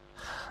collectively.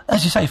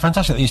 As you say,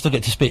 fantastic that you still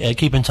get to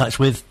keep in touch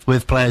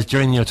with players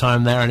during your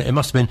time there, and it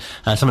must have been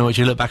something which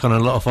you look back on a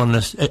lot of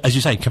fondness. As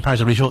you say,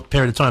 comparatively short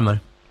period of time, though.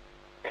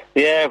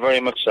 Yeah, very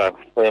much so.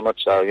 Very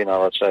much so.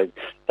 I'd say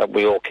that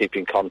we all keep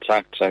in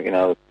contact.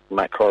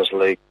 Matt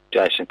Crosley,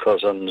 Jason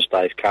Cousins,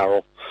 Dave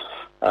Carroll.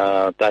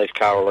 Dave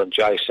Carroll and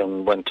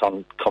Jason went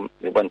on to come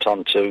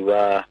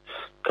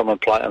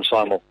and play on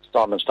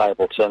Simon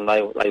Stapleton.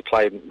 They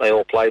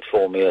all played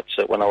for me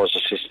when I was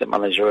assistant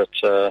manager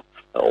at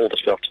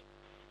Aldershot.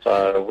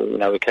 So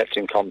we kept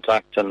in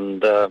contact,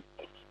 and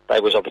they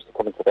was obviously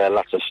coming to their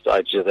latter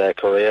stage of their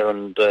career,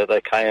 and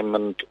they came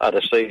and had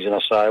a season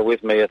or so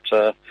with me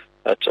at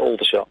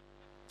Aldershot.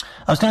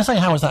 I was going to say,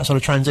 how was that sort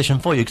of transition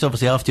for you? Because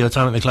obviously after your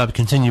time at the club, you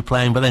continued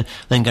playing, but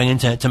then going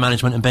into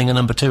management and being a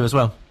number 2 as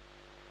well.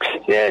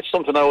 Yeah, it's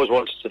something I always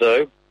wanted to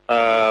do,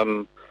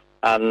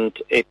 and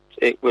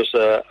it was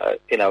a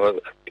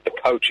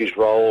coach's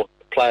role,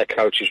 player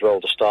coach's role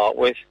to start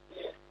with,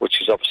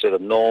 which is obviously the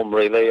norm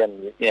really,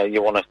 and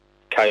you want to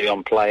carry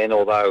on playing,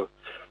 although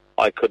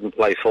I couldn't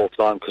play full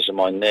time because of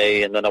my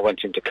knee, and then I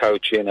went into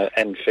coaching at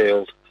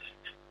Enfield,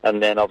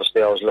 and then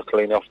obviously I was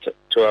lucky enough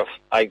to have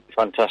 8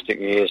 fantastic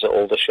years at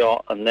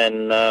Aldershot, and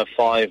then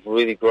 5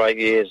 really great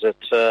years at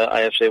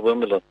AFC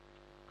Wimbledon.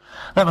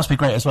 That must be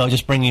great as well,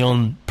 just bringing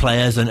on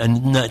players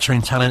and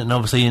nurturing talent, and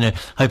obviously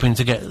hoping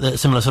to get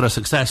similar sort of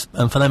success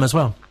for them as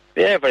well.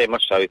 Yeah, very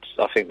much so.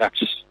 I think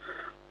that's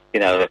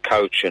a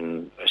coach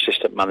and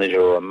assistant manager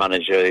or a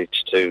manager,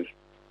 it's to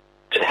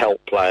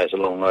help players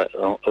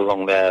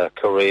along their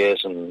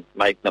careers and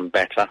make them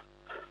better.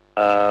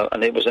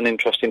 And it was an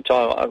interesting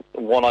time.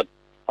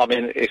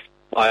 If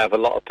I have a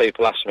lot of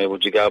people ask me,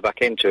 would you go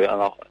back into it?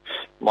 And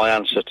my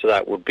answer to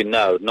that would be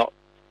no, not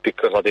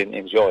because I didn't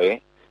enjoy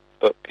it,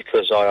 but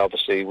because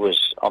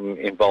I'm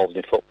involved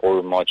in football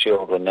with my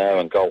children now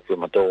and golf with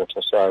my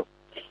daughter, so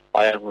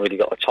I haven't really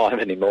got the time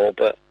anymore.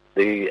 But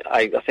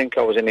I think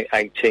I was in it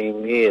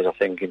 18 years, I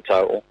think, in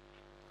total.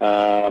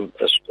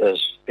 As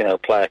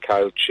player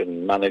coach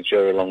and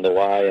manager along the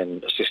way,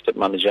 and assistant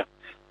manager,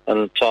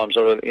 and times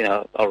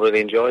I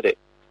really enjoyed it.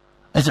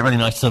 Is it really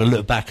nice to sort of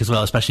look back as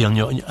well, especially on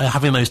your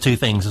having those two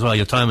things as well,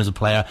 your time as a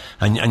player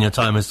and your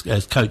time as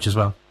coach as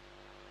well?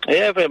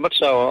 Yeah, very much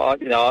so.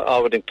 I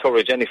would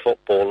encourage any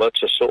footballer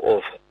to sort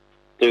of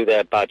do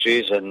their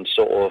badges and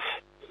sort of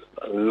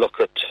look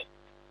at,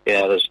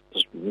 there's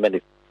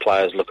many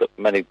players look at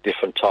many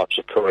different types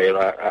of career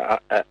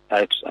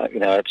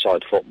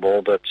outside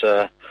football, but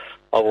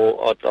I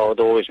would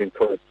always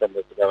encourage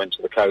somebody to go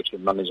into the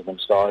coaching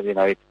management side.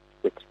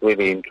 It's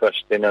really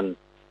interesting, and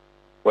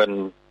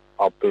when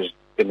I've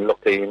been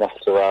lucky enough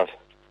to have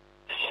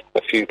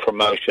a few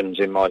promotions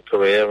in my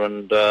career,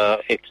 and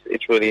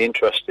it's really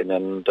interesting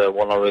and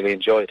one I really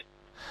enjoyed.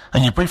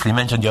 And you briefly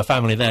mentioned your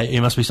family there.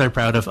 You must be so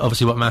proud of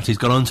obviously what Matty's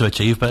gone on to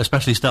achieve, but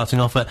especially starting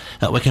off at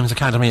Wycombe's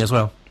Academy as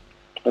well.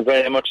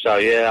 Very much so,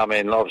 yeah. I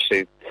mean,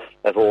 obviously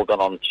they've all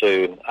gone on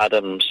to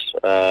Adams,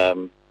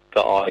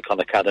 got Icon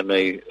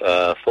Academy,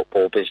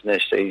 football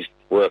business. He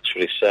works for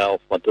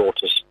himself. My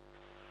daughter's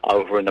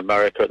over in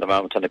America at the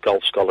moment on a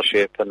golf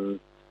scholarship, and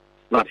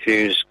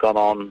Matthew's gone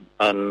on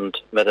and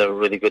made a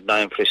really good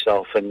name for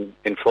himself in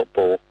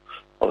football.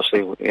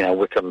 Obviously,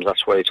 Wycombe,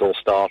 that's where it all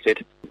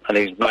started. And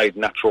he's made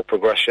natural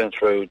progression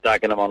through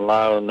Dagenham on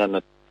loan,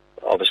 and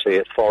obviously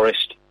at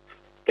Forest,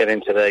 get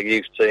into their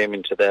youth team,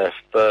 into their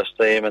first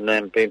team, and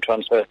then being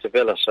transferred to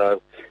Villa.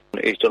 So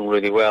he's done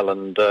really well,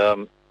 and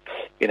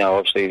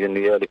obviously he's in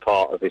the early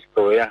part of his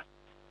career,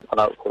 and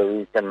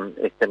hopefully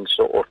he can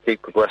sort of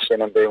keep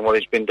progressing and doing what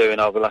he's been doing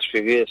over the last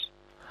few years.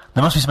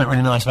 There must be something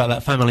really nice about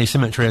that family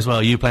symmetry as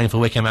well, you playing for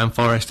Wycombe and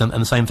Forest, and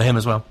the same for him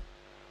as well.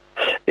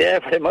 Yeah,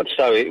 very much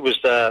so. It was,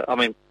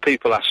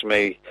 people ask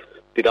me,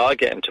 did I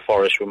get into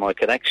Forest with my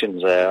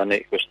connections there? And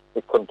it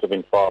couldn't have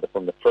been farther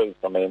from the truth.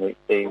 I mean,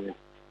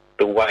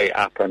 the way it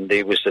happened,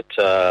 he was at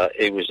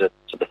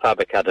the Fab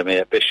Academy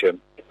at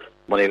Bisham.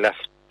 When he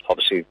left,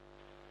 obviously,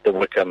 the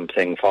Wycombe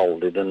thing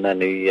folded, and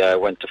then he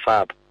went to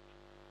Fab.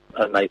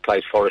 And they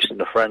played Forest in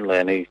the friendly,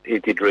 and he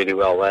did really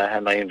well there,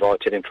 and they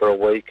invited him for a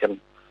week, and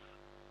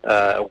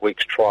a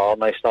week's trial,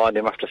 and they signed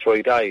him after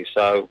 3 days.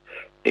 So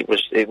it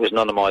was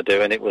none of my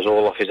doing. It was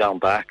all off his own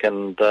back,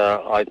 and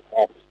I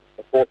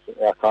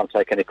unfortunately, I can't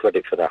take any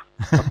credit for that.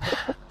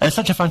 It's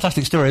such a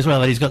fantastic story as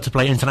well that he's got to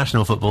play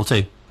international football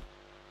too.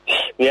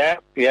 Yeah,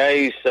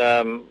 he's.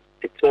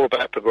 It's all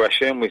about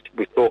progression.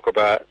 We talk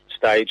about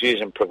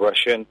stages and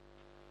progression.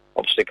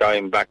 Obviously,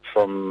 going back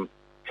from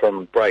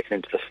breaking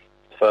into the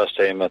first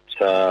team at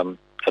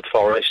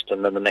Forest,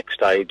 and then the next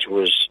stage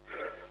was,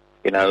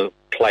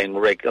 playing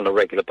on a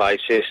regular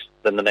basis.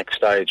 Then the next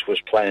stage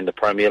was playing in the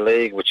Premier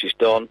League, which he's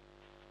done,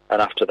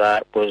 and after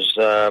that was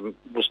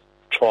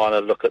trying to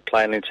look at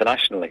playing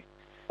internationally.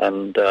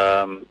 And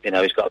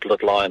he's got a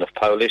bloodline of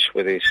Polish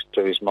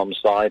through his mum's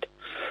side,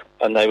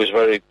 and they was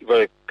very,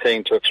 very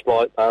keen to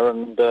exploit that.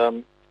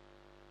 And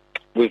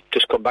we've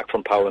just come back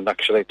from Poland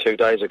actually 2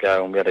 days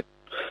ago, and we had a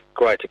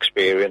great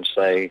experience.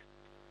 They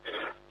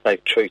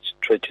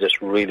treated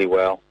us really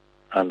well,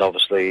 and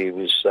obviously he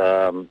was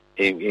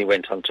he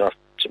went on to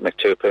make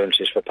 2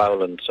 appearances for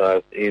Poland,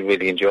 so he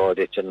really enjoyed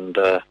it, and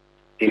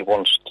he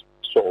wants to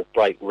sort of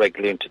break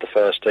regularly into the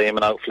first team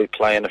and hopefully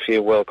play in a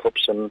few World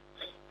Cups and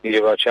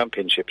Euro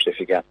Championships if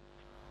he can.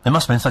 It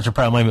must have been such a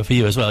proud moment for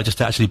you as well, just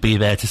to actually be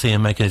there to see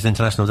him make his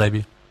international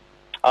debut.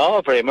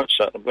 Oh, very much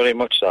so, very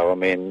much so. I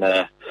mean,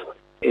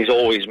 he's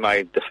always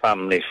made the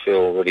family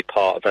feel really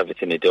part of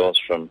everything he does,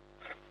 from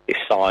his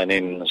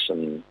signings,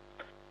 and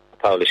the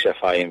Polish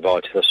FA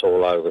invited us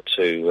all over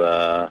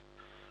to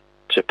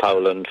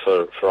Poland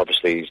for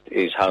obviously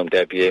his home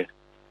debut.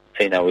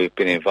 We've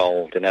been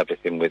involved in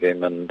everything with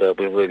him, and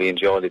we really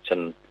enjoyed it.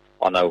 And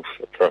I know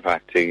for a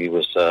fact he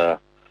was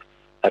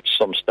at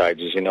some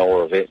stages in awe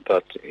of it,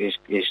 but he's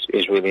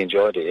really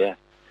enjoyed it.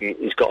 Yeah,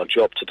 he's got a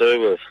job to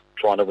do of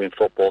trying to win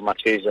football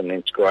matches and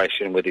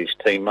integration with his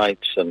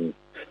teammates, and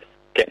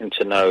getting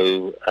to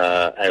know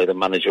how the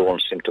manager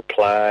wants him to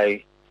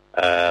play,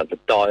 the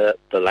diet,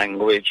 the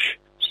language.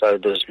 So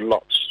there's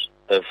lots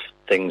of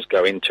things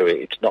go into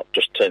it. It's not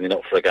just turning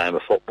up for a game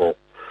of football.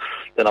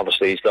 Then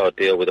obviously he's got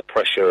to deal with the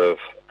pressure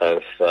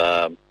of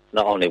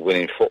not only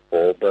winning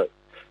football, but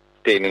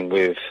dealing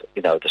with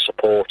the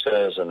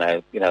supporters, and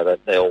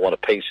they all want a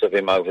piece of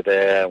him over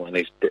there. And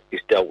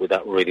he's dealt with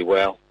that really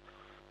well.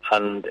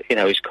 And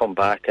he's come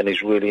back and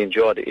he's really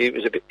enjoyed it.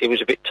 He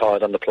was a bit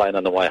tired on the plane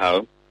on the way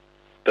home,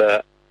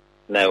 but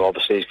now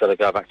obviously he's got to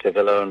go back to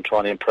Villa and try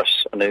and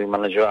impress a new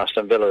manager at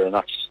Aston Villa, and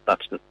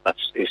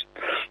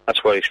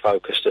that's where his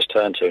focus has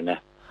turned to now.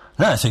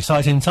 No, it's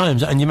exciting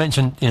times. And you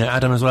mentioned,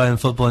 Adam as well in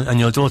football, and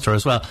your daughter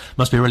as well.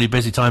 Must be a really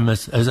busy time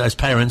as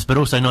parents, but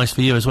also nice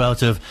for you as well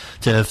to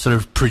have sort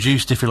of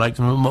produced, if you like,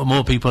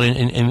 more people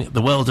in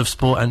the world of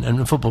sport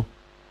and football.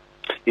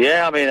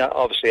 Yeah, I mean,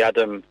 obviously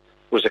Adam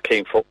was a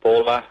keen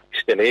footballer. He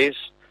still is.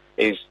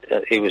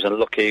 He was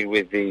unlucky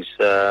with his.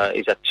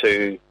 He's had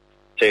 2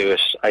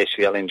 serious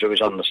ACL injuries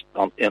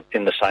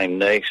in the same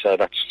knee, so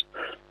that's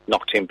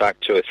knocked him back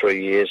 2 or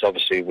 3 years,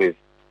 obviously with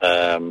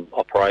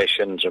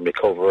operations and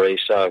recovery.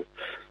 So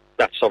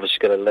that's obviously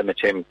going to limit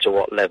him to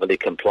what level he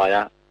can play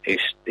at. He's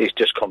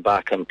just come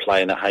back and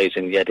playing at Hayes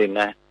and Yedding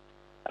there,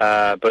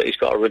 but he's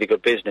got a really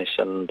good business,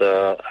 and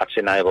that's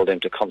enabled him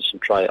to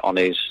concentrate on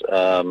his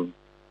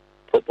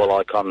football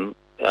icon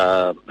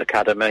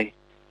academy.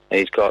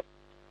 He's got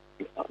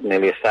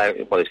nearly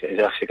 1,000. Well, he's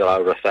actually got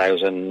over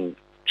 1,000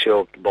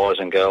 children, boys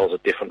and girls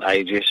at different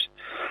ages.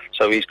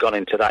 So he's gone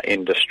into that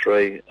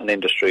industry, an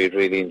industry he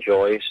really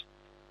enjoys,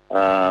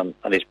 and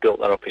he's built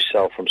that up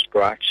himself from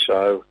scratch.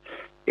 So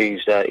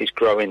he's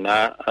growing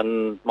that.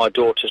 And my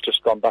daughter's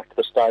just gone back to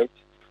the States.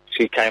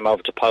 She came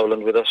over to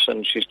Poland with us,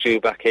 and she's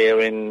due back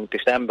here in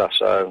December.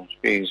 So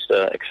she's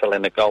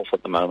excelling at golf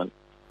at the moment.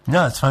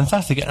 No, it's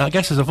fantastic. And I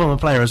guess as a former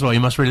player as well, you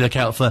must really look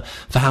out for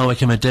how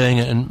Wycombe are doing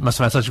it, and must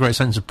have had such a great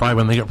sense of pride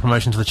when they got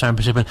promotion to the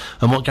Championship,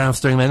 and what Gareth's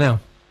doing there now.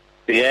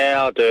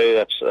 Yeah, I do.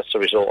 That's the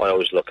result I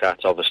always look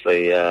at.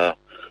 Obviously,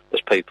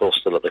 there's people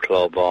still at the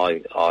club.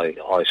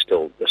 They're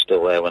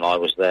still there when I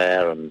was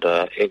there, and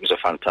it was a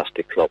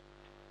fantastic club.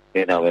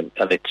 And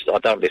I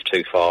don't live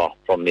too far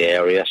from the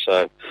area,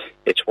 so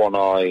it's one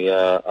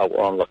I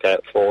want to look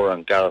out for.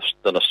 And Gareth's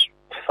done a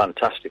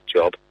fantastic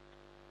job.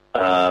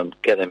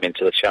 Get them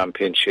into the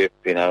Championship,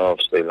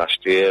 obviously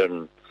last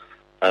year,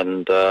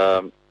 and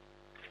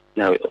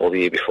or the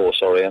year before,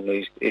 sorry, and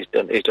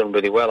he's done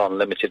really well on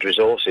limited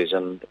resources,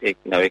 and he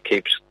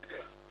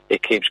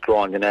keeps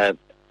grinding out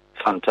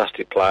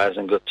fantastic players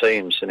and good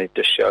teams, and it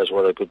just shows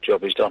what a good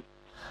job he's done.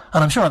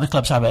 And I'm sure other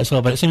clubs have it as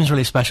well, but it seems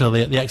really special,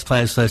 the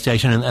Ex-Players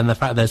Association, and the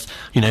fact there's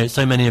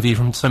so many of you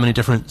from so many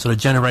different sort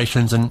of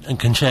generations and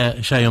can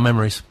share your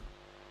memories.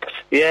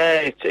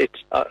 Yeah,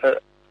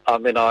 I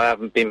mean, I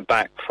haven't been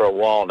back for a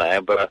while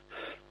now, but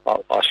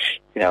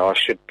I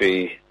should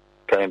be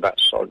going back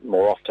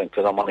more often,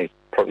 because I'm only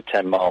probably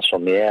 10 miles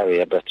from the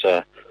area. But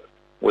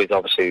with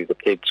obviously the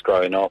kids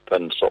growing up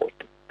and sort of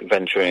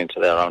venturing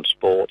into their own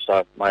sports,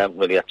 I haven't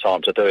really had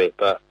time to do it.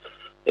 But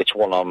it's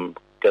one I'm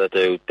going to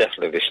do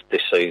definitely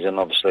this season.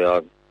 Obviously,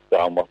 I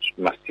go and watch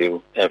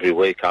Matthew every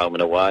week, home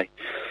and away.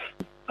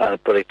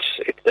 But it's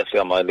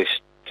definitely on my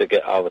list to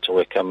get over to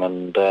Wycombe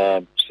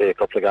and see a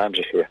couple of games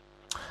this year.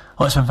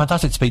 Well, it's been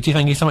fantastic to speak to you.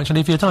 Thank you so much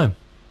indeed for your time.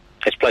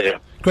 It's a pleasure.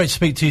 Great to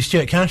speak to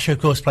Stuart Cash, who of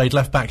course played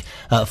left-back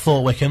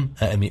for Wycombe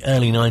in the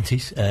early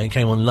 90s. He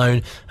came on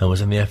loan and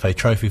was in the FA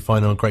Trophy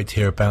final. Great to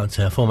hear about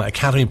former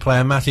academy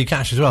player Matthew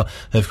Cash as well,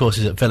 who of course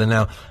is at Villa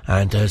now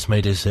and has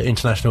made his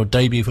international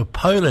debut for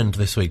Poland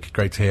this week.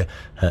 Great to hear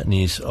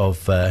news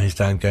of his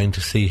dad going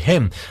to see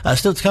him.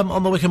 Still to come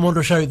on the Wycombe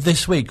Wanderers show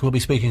this week, we'll be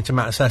speaking to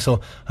Matt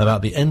Cecil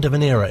about the end of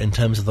an era in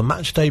terms of the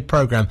matchday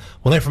programme.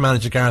 We'll hear from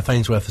manager Gareth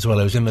Ainsworth as well,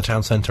 who was in the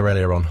town centre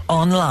earlier on.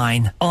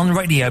 Online, on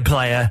Radio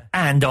Player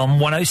and on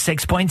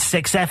 106.6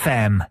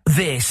 FM.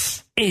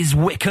 This is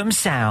Wycombe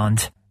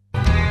Sound.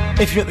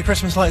 If you've got the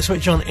Christmas light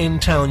switch on in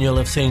town, you'll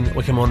have seen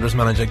Wycombe Wanderers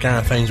manager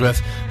Gareth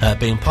Ainsworth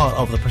being part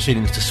of the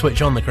proceedings to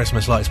switch on the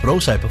Christmas lights, but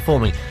also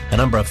performing a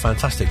number of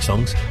fantastic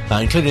songs,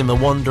 including The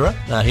Wanderer.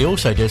 He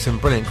also did some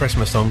brilliant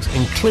Christmas songs,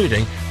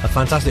 including a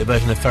fantastic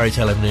version of Fairy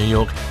Tale of New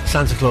York,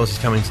 Santa Claus is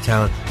Coming to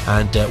Town,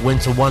 and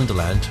Winter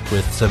Wonderland,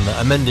 with some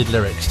amended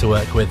lyrics to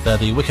work with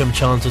the Wycombe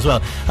chant as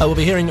well. We'll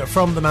be hearing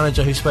from the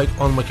manager who spoke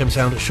on Wycombe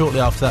Sound shortly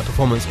after that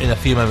performance in a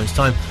few moments'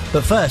 time.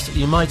 But first,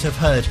 you might have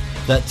heard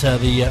that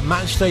the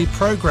matchday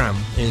programme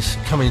is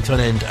coming to an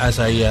end as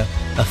a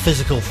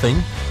physical thing.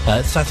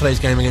 Saturday's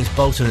game against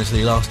Bolton is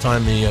the last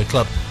time the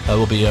club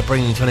will be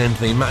bringing to an end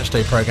the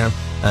matchday programme,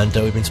 and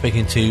we've been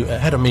speaking to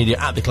head of media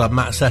at the club,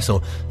 Matt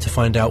Cecil, to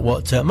find out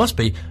what must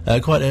be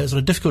quite a sort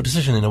of difficult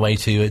decision in a way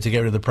to get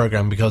rid of the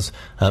programme, because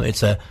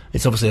it's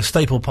obviously a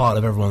staple part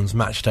of everyone's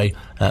matchday,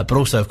 but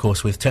also, of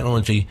course, with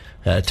technology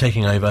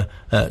taking over,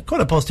 quite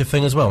a positive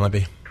thing as well,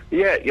 maybe.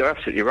 Yeah, you're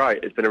absolutely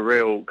right. It's been a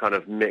real kind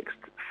of mixed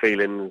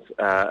feelings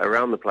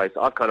around the place.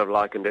 I've kind of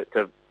likened it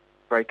to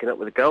breaking up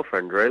with a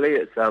girlfriend, really.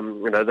 It's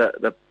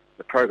the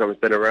program has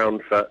been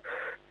around for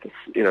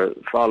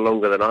far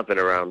longer than I've been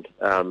around,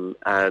 and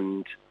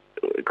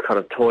kind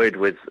of toyed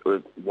with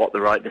what the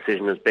right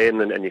decision has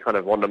been, and you kind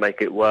of want to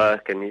make it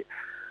work, and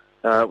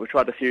we've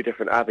tried a few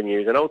different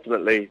avenues, and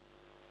ultimately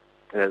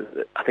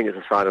I think it's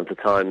a sign of the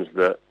times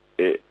that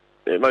it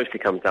mostly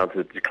comes down to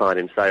the decline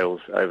in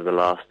sales over the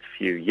last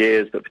few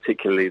years, but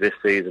particularly this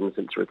season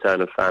since the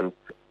return of fans.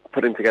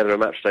 Putting together a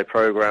matchday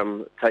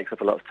programme takes up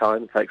a lot of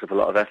time, takes up a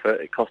lot of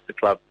effort. It costs the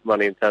club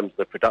money in terms of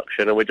the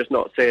production, and we're just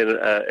not seeing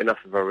enough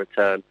of a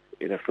return,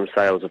 from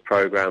sales of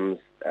programmes.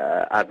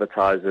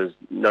 Advertisers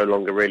no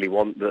longer really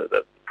want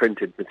the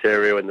printed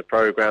material in the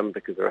programme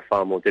because there are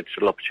far more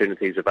digital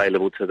opportunities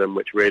available to them,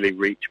 which really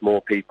reach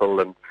more people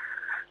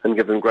and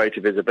give them greater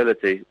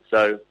visibility.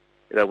 So,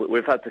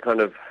 we've had to kind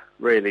of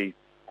really,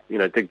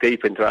 dig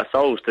deep into our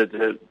souls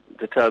to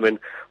determine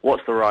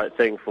what's the right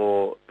thing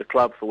for the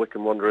club, for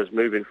Wycombe Wanderers,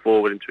 moving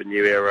forward into a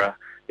new era,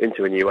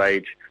 into a new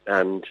age,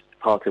 and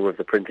parting with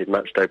the printed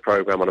matchday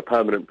programme on a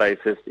permanent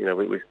basis.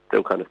 We're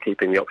still kind of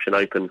keeping the option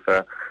open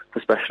for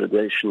special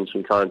editions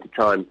from time to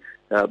time,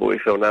 but we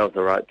feel now's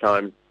the right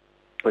time.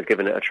 We've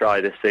given it a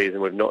try this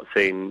season. We've not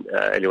seen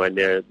anywhere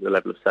near the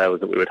level of sales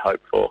that we would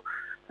hope for.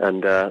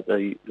 And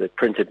the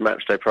printed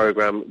matchday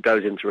programme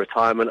goes into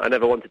retirement. I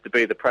never wanted to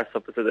be the press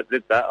officer that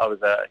did that. I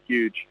was a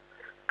huge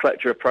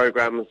collector of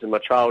programmes in my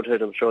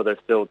childhood. I'm sure there's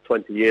still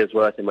 20 years'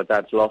 worth in my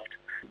dad's loft.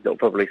 It'll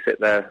probably sit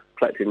there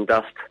collecting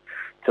dust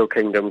till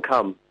kingdom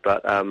come.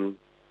 But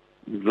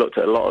we've looked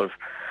at a lot of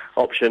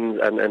options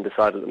and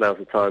decided that now's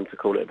the time to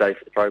call it a day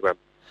for the programme.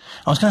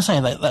 I was going to say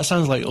that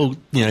sounds like all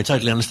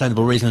totally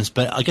understandable reasons,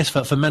 but I guess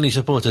for many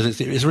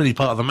supporters it's really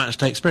part of the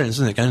matchday experience,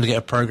 isn't it? Going to get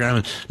a programme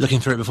and looking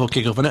through it before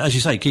kick-off, and as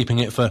you say, keeping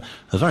it for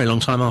a very long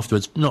time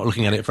afterwards, not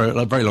looking at it for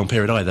a very long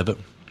period either. But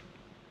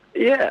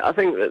yeah, I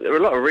think that there are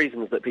a lot of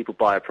reasons that people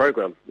buy a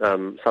programme.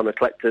 Some are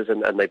collectors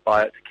and they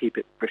buy it to keep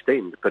it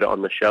pristine, to put it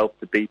on the shelf,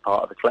 to be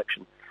part of the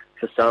collection.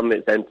 For some,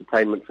 it's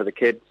entertainment for the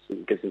kids.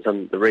 It gives them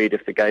something to read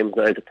if the game's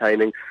not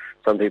entertaining.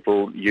 Some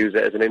people use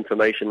it as an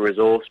information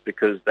resource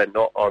because they're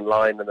not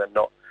online and they're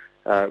not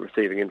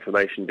receiving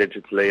information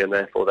digitally, and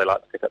therefore they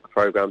like to pick up the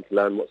programme to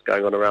learn what's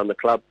going on around the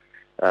club.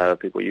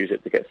 People use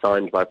it to get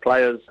signed by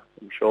players.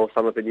 I'm sure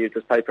some have been used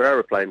as paper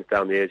aeroplanes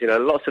down the years.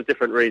 Lots of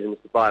different reasons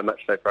to buy a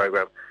matchday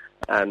programme.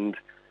 And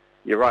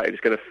you're right,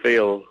 it's going to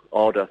feel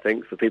odd, I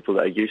think, for people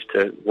that are used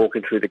to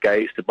walking through the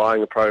gates, to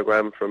buying a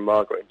programme from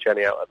Margaret and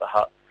Jenny out at the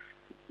hut,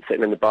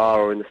 sitting in the bar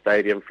or in the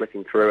stadium,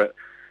 flicking through it.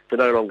 To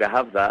no longer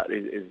have that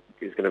is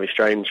going to be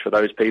strange for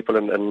those people,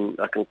 and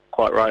I can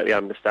quite rightly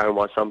understand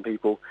why some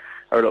people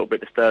are a little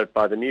bit disturbed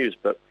by the news.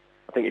 But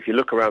I think if you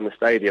look around the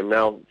stadium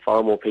now,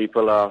 far more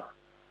people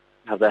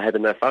have their head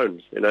in their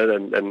phones,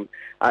 and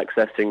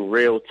accessing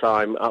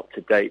real-time,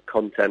 up-to-date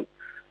content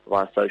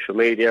via social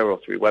media or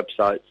through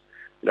websites.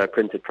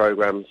 Printed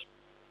programmes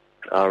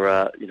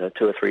are 2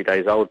 or 3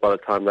 days old by the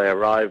time they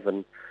arrive,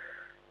 and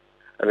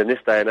in this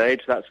day and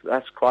age,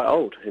 that's quite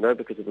old,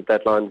 because of the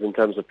deadlines in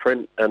terms of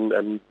print,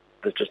 and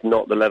there's just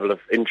not the level of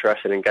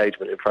interest and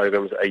engagement in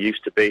programmes that there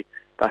used to be.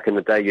 Back in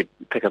the day, you'd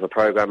pick up a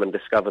programme and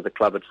discover the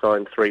club had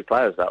signed 3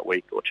 players that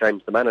week, or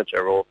changed the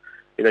manager, or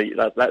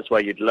that's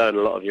where you'd learn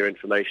a lot of your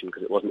information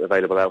because it wasn't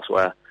available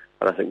elsewhere.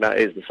 And I think that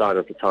is the sign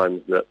of the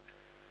times, that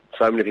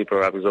so many people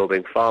are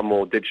absorbing far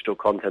more digital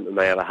content than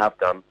they ever have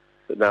done,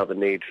 but now the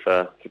need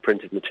for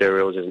printed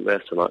materials isn't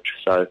there so much.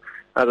 So,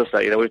 as I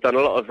say, we've done a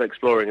lot of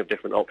exploring of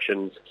different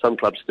options. Some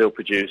clubs still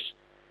produce,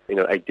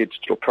 a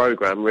digital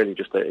program, really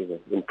just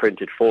in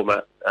printed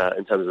format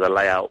in terms of the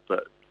layout,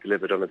 but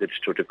delivered on a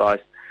digital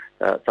device.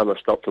 Some have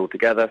stopped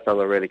altogether. Some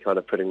are really kind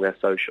of putting their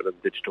social and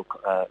digital,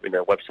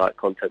 website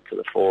content to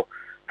the fore.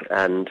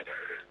 And,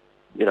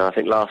 I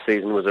think last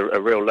season was a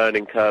real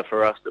learning curve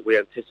for us, that we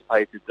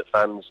anticipated that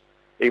fans,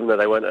 even though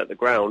they weren't at the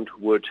ground,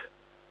 would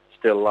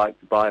still like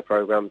to buy a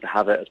program, to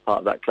have it as part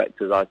of that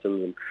collector's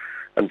item,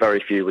 and very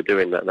few were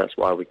doing that, and that's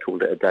why we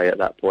called it a day at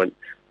that point.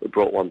 We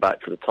brought one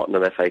back for the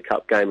Tottenham FA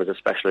Cup game as a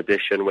special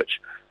edition, which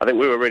I think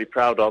we were really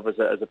proud of as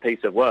a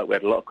piece of work. We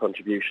had a lot of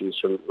contributions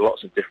from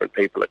lots of different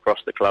people across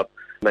the club,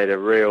 made a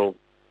real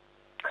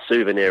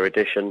souvenir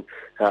edition,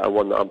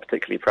 one that I'm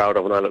particularly proud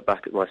of. When I look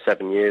back at my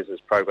 7 years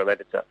as programme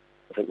editor,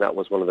 I think that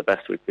was one of the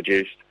best we've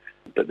produced.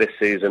 But this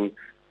season,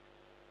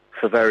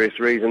 for various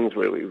reasons,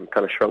 we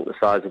kind of shrunk the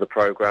size of the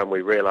programme.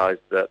 We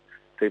realised that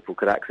people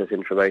could access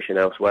information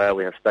elsewhere.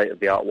 We have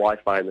state-of-the-art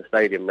Wi-Fi in the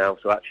stadium now,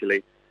 so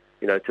actually,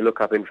 to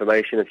look up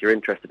information, if you're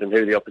interested in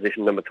who the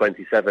opposition number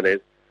 27 is,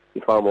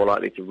 you're far more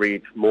likely to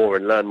read more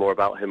and learn more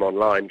about him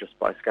online just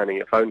by scanning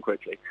your phone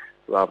quickly,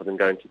 rather than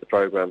going to the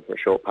programme for a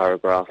short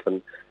paragraph.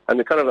 And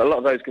the kind of a lot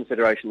of those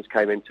considerations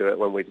came into it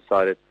when we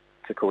decided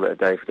to call it a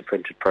day for the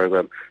printed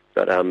programme.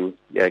 But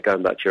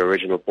going back to your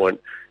original point,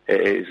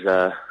 it is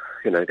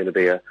going to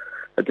be a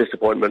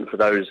disappointment for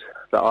those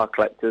that are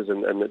collectors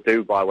and that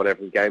do buy one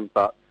every game,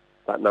 but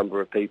that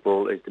number of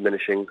people is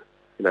diminishing,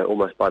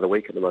 almost by the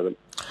week at the moment.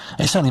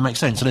 It certainly makes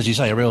sense, and as you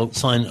say, a real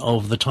sign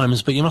of the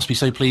times. But you must be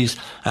so pleased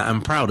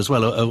and proud as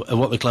well of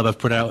what the club have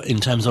put out in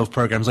terms of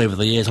programmes over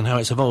the years and how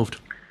it's evolved.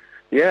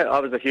 Yeah, I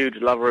was a huge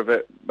lover of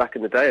it back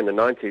in the day, in the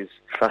 90s.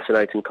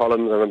 Fascinating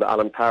columns. I remember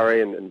Alan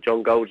Parry and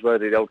John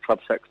Goldsworthy, the old club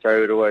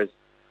secretary, would always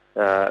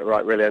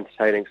write really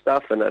entertaining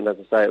stuff. And as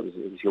I say, it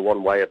was your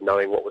one way of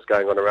knowing what was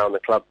going on around the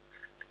club.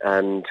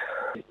 And,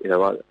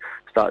 I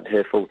started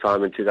here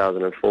full-time in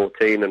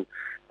 2014, and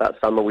that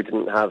summer we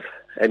didn't have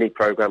any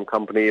programme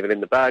company even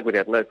in the bag. We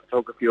had no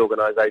photography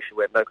organisation.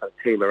 We had no kind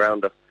of team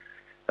around us.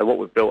 And what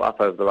we've built up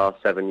over the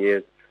last 7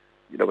 years,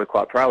 we're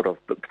quite proud of.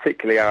 But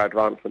particularly our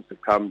advancements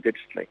have come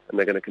digitally, and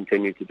they're going to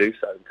continue to do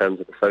so in terms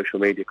of the social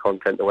media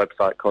content, the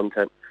website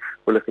content.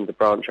 We're looking to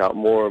branch out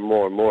more and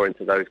more and more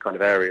into those kind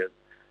of areas.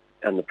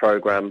 And the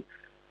programme,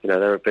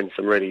 there have been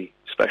some really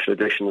special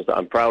editions that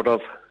I'm proud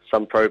of.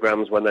 Some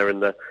programmes, when they're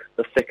in the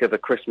thick of a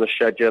Christmas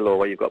schedule, or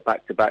where you've got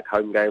back-to-back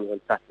home games on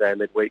Saturday and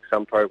midweek,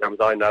 some programmes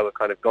I know are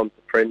kind of gone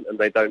to print and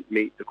they don't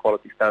meet the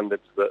quality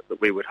standards that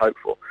we would hope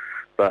for.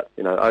 But,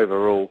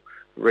 overall,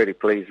 really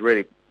pleased,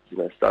 really,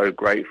 so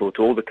grateful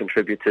to all the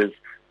contributors,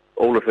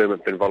 all of whom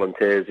have been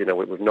volunteers.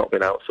 We've not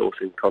been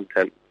outsourcing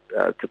content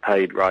to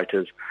paid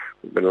writers.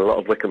 There's been a lot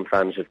of Wycombe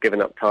fans who've given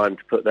up time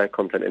to put their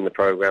content in the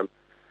programme,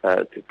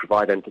 to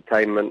provide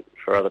entertainment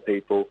for other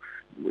people.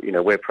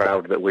 We're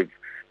proud that we've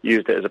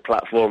used it as a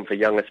platform for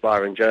young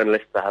aspiring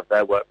journalists to have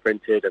their work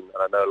printed, and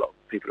I know a lot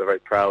of people are very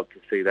proud to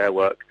see their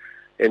work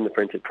in the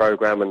printed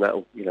programme, and that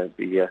will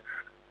be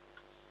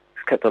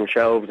kept on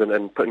shelves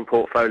and put in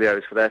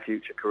portfolios for their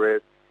future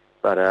careers.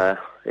 But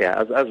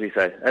as we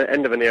say,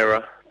 end of an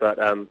era, but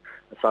a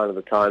sign of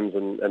the times,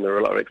 and there are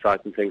a lot of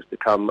exciting things to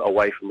come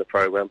away from the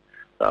programme.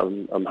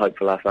 I'm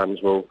hopeful our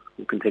fans will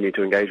continue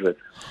to engage with.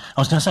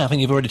 I was going to say, I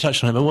think you've already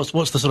touched on it, but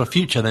what's the sort of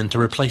future then to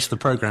replace the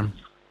programme?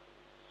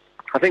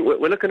 I think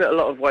we're looking at a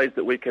lot of ways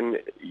that we can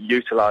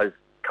utilise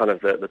kind of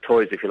the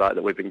toys, if you like,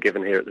 that we've been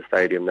given here at the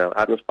stadium now.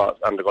 Adams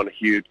Park's undergone a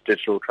huge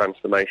digital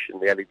transformation,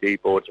 the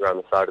LED boards around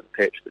the side of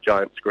the pitch, the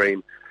giant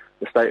screen,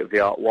 the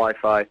state-of-the-art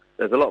Wi-Fi.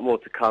 There's a lot more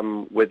to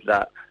come with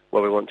that,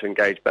 where we want to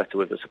engage better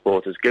with the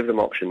supporters, give them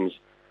options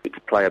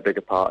to play a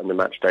bigger part in the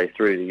match day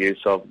through the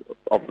use of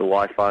the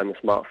Wi-Fi and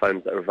the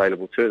smartphones that are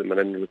available to them. And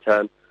in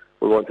return,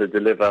 we want to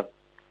deliver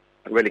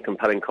really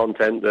compelling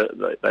content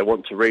that they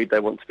want to read,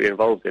 they want to be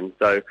involved in.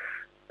 So,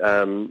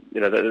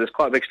 there's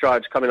quite big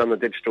strides coming on the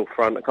digital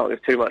front. I can't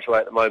give too much away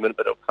at the moment,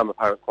 but it'll become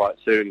apparent quite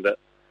soon that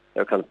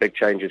there are kind of big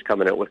changes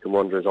coming at Wycombe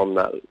Wanderers on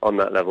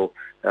that level.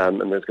 And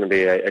there's going to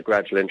be a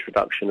gradual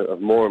introduction of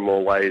more and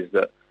more ways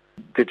that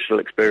digital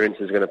experience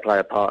is going to play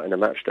a part in a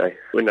match day.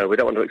 We don't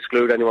want to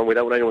exclude anyone. We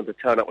don't want anyone to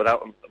turn up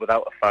without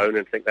a phone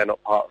and think they're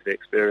not part of the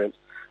experience.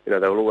 There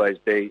will always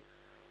be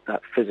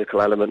that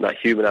physical element, that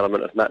human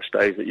element of match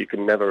days that you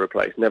can never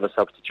replace, never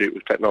substitute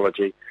with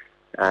technology.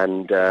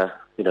 And,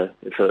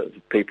 for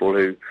people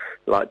who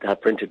like to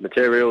have printed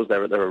materials,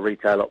 there are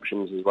retail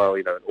options as well,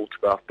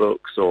 autograph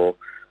books or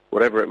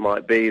whatever it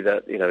might be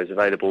that, is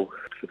available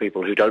for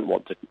people who don't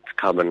want to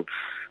come and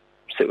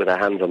sit with their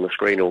hands on the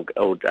screen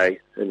all day,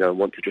 and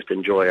want to just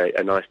enjoy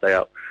a nice day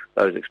out.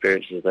 Those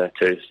experiences are there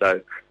too.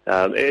 So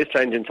it is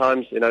changing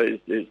times.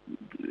 It's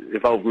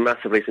evolved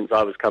massively since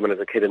I was coming as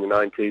a kid in the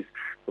 90s, and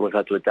we've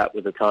had to adapt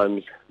with the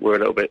times. We're a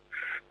little bit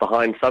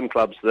behind some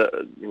clubs that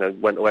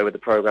went away with the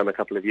programme a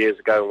couple of years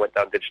ago and went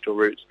down digital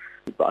routes.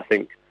 But I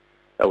think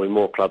there will be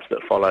more clubs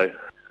that follow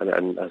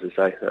And as I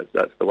say,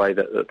 that's the way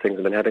that things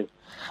have been heading.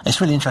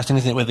 It's really interesting,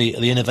 isn't it, with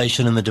the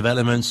innovation and the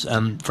developments.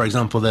 For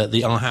example,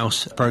 the Our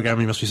House programme,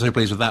 you must be so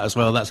pleased with that as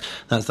well.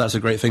 That's a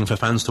great thing for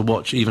fans to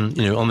watch, even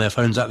on their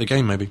phones at the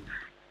game, maybe.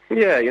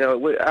 Yeah,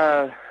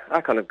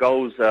 our kind of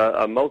goals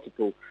are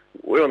multiple.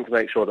 We want to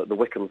make sure that the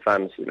Wycombe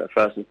fans,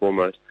 first and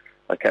foremost,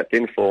 are kept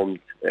informed,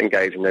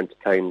 engaged and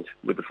entertained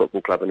with the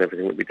football club and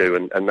everything that we do,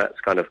 and that's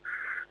kind of,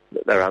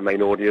 they're our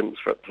main audience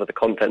for the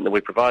content that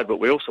we provide, but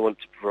we also want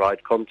to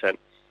provide content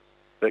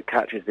that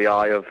catches the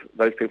eye of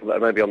those people that are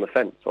maybe on the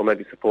fence or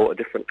maybe support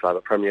a different club,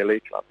 a Premier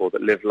League club, or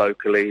that live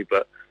locally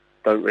but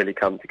don't really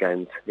come to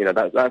games.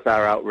 That's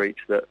our outreach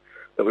that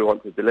we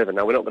want to deliver.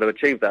 Now, we're not going to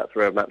achieve that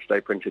through a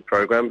matchday printed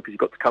programme because you've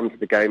got to come to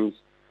the games,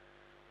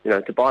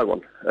 to buy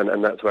one,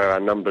 and that's where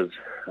our numbers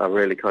are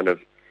really kind of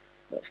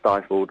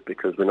stifled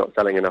because we're not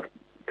selling enough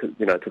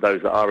to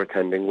those that are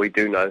attending. We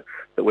do know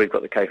that we've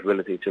got the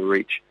capability to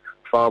reach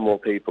far more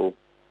people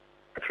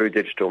through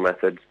digital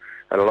methods,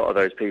 and a lot of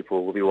those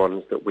people will be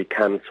ones that we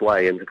can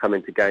sway into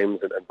coming to games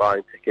and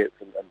buying tickets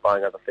and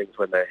buying other things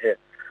when they're here.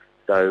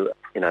 So,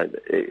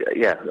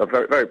 I'm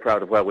very, very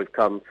proud of where we've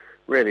come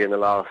really in the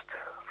last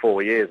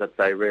 4 years, I'd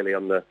say, really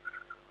on the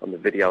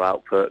video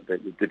output, the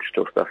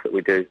digital stuff that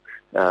we do.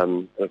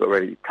 I've got a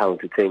really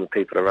talented team of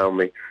people around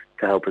me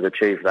to help us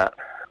achieve that.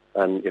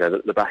 And,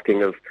 the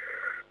backing of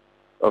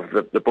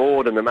the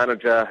board and the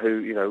manager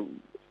who,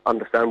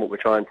 understand what we're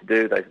trying to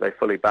do. They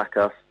fully back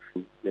us.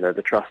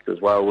 The trust as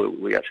well.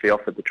 We actually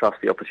offered the trust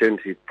the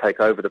opportunity to take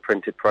over the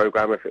printed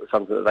programme if it was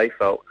something that they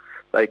felt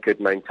they could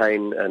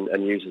maintain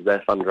and use as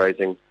their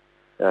fundraising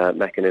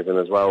mechanism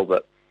as well.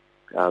 But,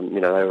 they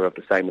were of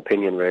the same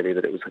opinion, really,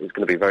 that it was going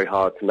to be very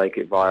hard to make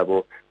it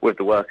viable with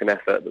the work and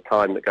effort, the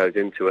time that goes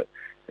into it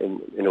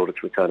in order to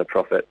return a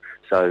profit.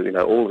 So,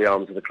 all the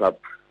arms of the club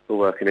were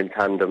working in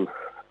tandem,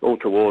 all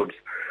towards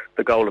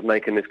the goal of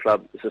making this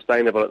club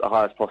sustainable at the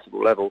highest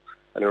possible level.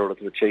 And in order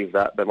to achieve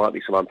that, there might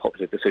be some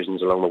unpopular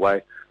decisions along the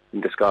way,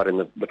 and discarding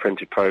the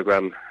printed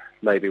programme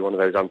may be one of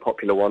those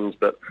unpopular ones,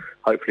 but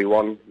hopefully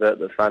one that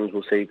the fans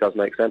will see does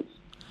make sense.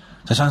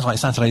 So it sounds like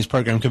Saturday's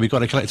programme could be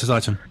quite a collector's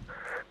item.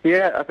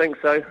 Yeah, I think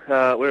so.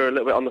 We're a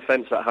little bit on the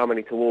fence about how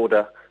many to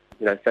order.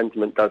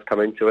 Sentiment does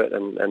come into it,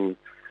 and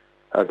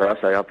as I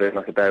say, I've been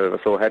like a bear with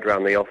a sore head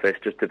around the office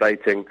just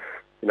debating,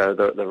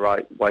 the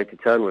right way to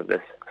turn with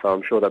this. So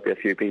I'm sure there'll be a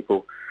few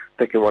people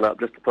picking one up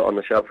just to put on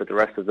the shelf with the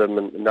rest of them,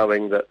 and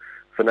knowing that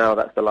for now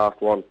that's the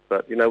last one.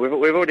 But we've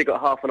already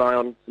got half an eye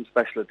on some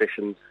special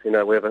editions. We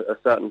have a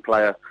certain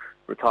player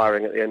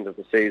retiring at the end of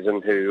the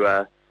season who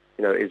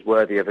is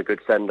worthy of a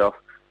good send off,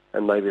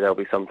 and maybe there'll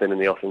be something in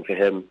the offing for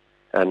him.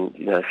 And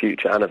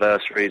future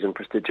anniversaries and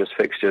prestigious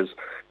fixtures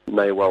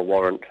may well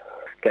warrant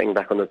getting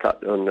back on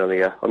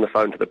the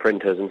phone to the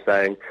printers and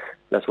saying,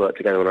 let's work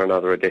together on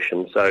another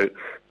edition. So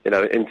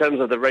in terms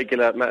of the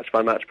regular match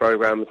by match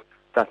programmes,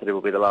 Saturday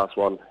will be the last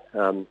one,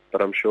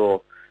 but I'm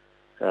sure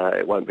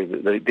it won't be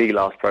the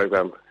last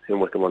programme in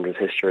Wycombe Wanderers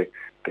history,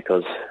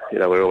 because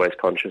we're always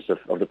conscious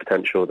of the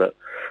potential that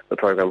the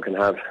programme can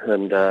have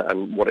and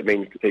what it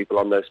means to people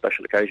on those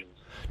special occasions.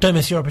 Don't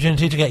miss your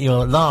opportunity to get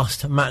your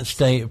last match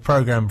day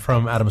programme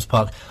from Adams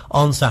Park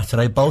on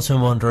Saturday.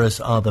 Bolton Wanderers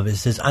are the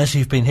visitors. As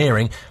you've been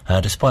hearing,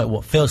 despite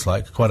what feels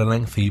like quite a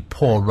lengthy,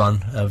 poor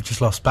run,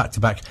 just lost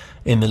back-to-back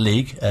in the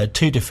league,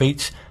 2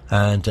 defeats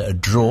and a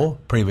draw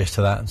previous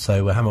to that,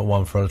 so we haven't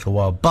won for a little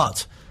while,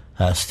 but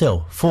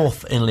still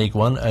 4th in League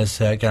One, as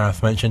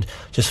Gareth mentioned,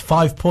 just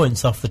 5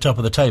 points off the top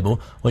of the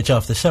table, which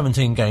after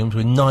 17 games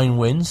with 9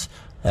 wins,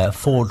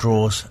 4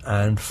 draws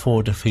and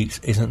 4 defeats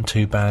isn't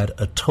too bad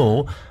at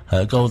all.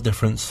 Goal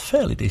difference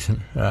fairly decent,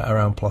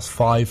 around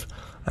 +5,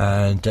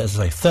 and as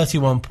I say,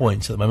 31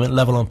 points at the moment,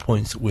 level on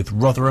points with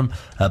Rotherham.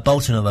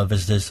 Bolton are the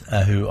visitors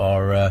who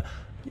are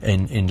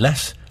in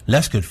less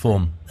good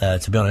form,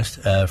 to be honest.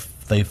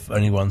 They've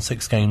only won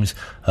 6 games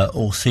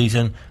all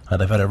season.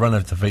 They've had a run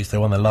of defeats. They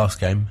won their last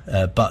game,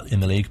 but in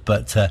the league,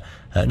 but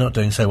not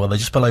doing so well. They're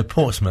just below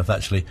Portsmouth,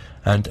 actually,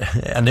 and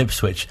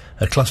Ipswich,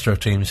 a cluster of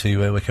teams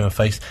who Wycombe have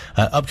faced.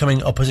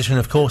 Upcoming opposition,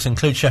 of course,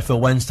 includes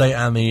Sheffield Wednesday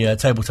and the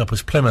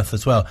tabletoppers Plymouth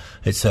as well.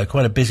 It's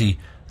quite a busy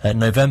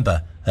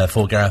November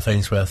for Gareth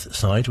Ainsworth's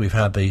side. We've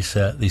had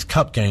these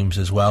cup games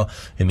as well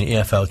in the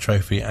EFL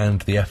Trophy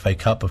and the FA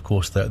Cup, of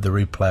course, the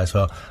replay as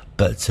well.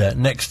 But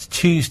next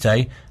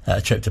Tuesday, a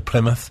trip to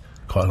Plymouth.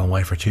 Quite a long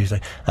way for a Tuesday.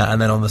 And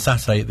then on the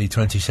Saturday, the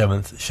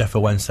 27th,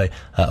 Sheffield Wednesday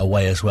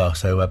away as well.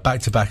 So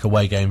back-to-back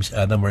away games.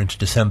 Then we're into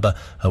December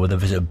with a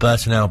visit of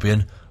Burton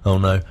Albion. Oh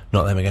no,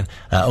 not them again.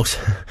 Also,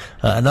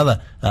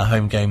 another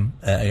home game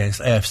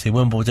against AFC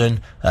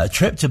Wimbledon.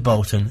 Trip to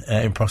Bolton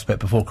in prospect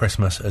before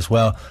Christmas as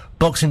well.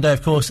 Boxing Day,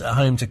 of course, at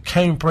home to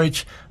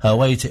Cambridge.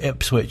 Away to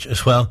Ipswich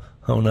as well.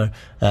 Oh no,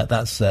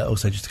 that's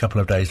also just a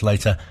couple of days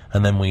later,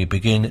 and then we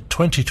begin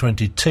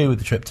 2022 with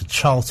a trip to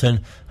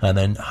Charlton, and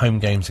then home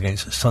games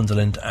against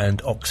Sunderland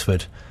and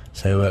Oxford.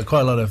 So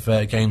quite a lot of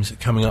games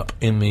coming up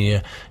in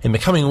the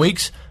coming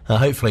weeks.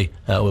 Hopefully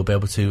we'll be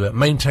able to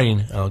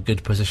maintain our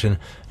good position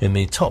in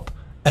the top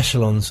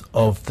echelons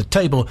of the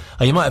table.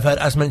 You might have heard,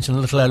 as mentioned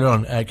a little earlier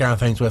on,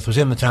 Gareth Ainsworth was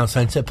in the town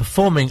centre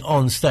performing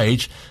on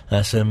stage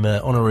some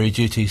honorary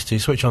duties to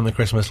switch on the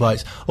Christmas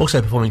lights,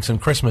 also performing some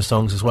Christmas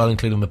songs as well,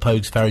 including the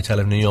Pogues' Fairy Tale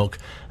of New York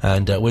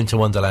and Winter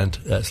Wonderland,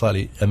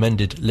 slightly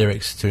amended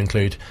lyrics to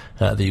include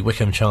the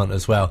Wycombe chant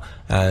as well,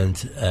 and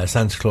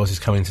Santa Claus is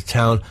coming to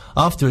town.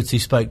 Afterwards he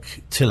spoke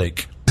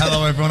Tillich.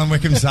 Hello everyone, I'm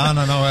Wycombe Town.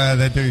 I know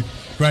they do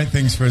great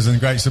things for us and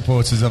great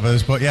supporters of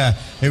us, but yeah,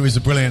 it was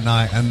a brilliant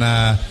night,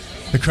 and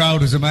the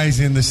crowd was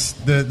amazing.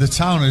 The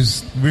town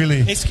is really...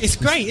 It's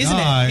great, isn't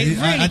it?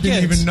 It's really I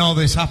didn't even know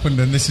this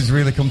happened, and this has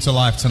really come to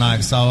life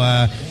tonight. So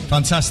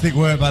fantastic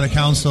work by the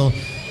council,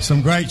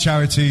 some great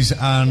charities,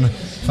 and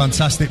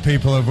fantastic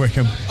people of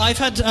Wycombe. I've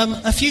had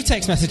a few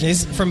text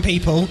messages from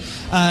people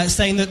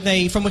saying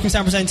that from Wycombe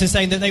Sound presenters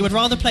saying that they would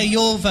rather play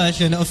your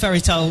version of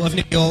Fairy Tale of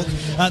New York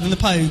than the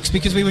Pogues,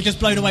 because we were just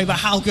blown away by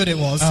how good it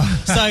was.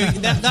 So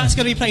that's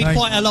going to be played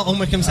quite a lot on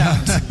Wycombe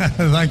Sound.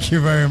 Thank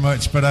you very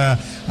much, but I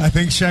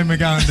think Shane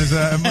McGowan does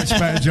a much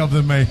better job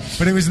than me.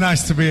 But it was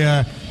nice to be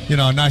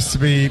nice to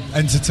be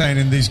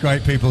entertaining these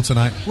great people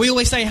tonight. We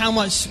always say how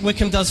much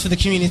Wycombe does for the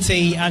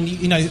community, and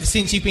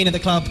since you've been at the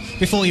club,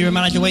 before you were a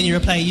manager, when you were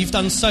a player, you've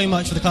done so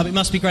much for the club. It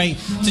must be great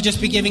to just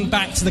be giving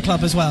back to the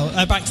club as well,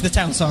 back to the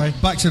town. Sorry,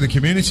 back to the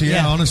community.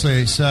 Yeah. Honestly,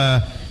 it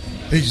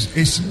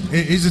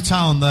is a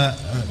town that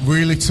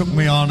really took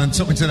me on and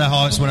took me to their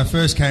hearts when I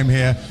first came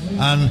here,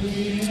 and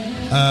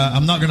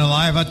I'm not going to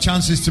lie, I've had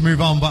chances to move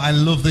on, but I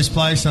love this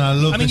place and I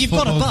love this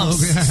football club.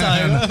 You've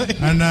got a bus,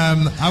 so... and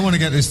I want to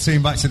get this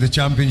team back to the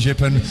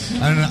Championship and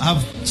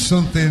have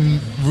something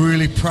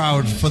really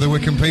proud for the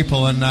Wycombe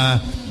people, and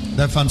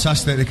they're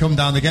fantastic. They come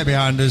down, they get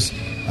behind us,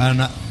 and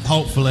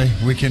hopefully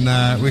we can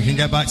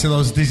get back to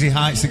those dizzy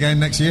heights again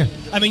next year.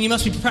 I mean, you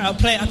must be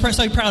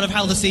so proud of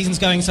how the season's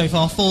going so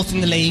far. 4th in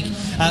the league,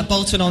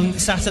 Bolton on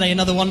Saturday,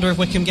 another wonder of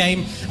Wycombe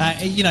game.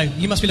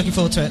 You must be looking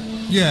forward to it.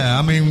 Yeah,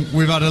 I mean,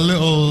 we've had a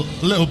little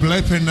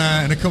blip in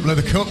a couple of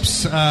the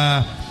cups,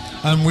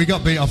 and we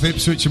got beat off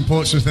Ipswich and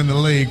Portsmouth in the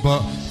league,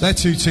 but they're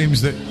two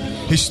teams that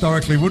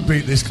historically would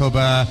beat this club,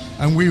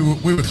 and we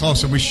were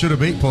close, and we should have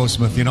beat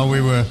Portsmouth.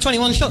 We were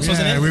 21 shots,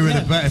 wasn't it? We were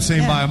the better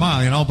team by a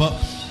mile, but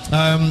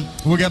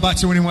we'll get back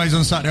to winning ways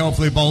on Saturday,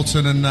 hopefully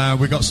Bolton, and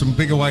we've got some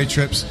big away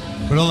trips.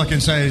 But all I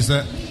can say is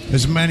that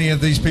as many of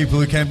these people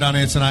who came down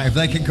here tonight, if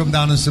they can come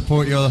down and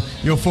support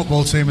your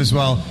football team as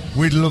well,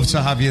 we'd love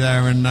to have you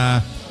there.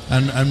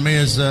 And me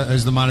as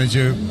the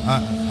manager,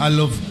 I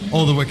love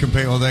all the Wycombe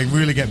people. They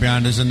really get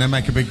behind us and they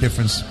make a big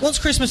difference. What's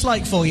Christmas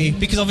like for you?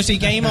 Because obviously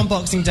game on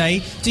Boxing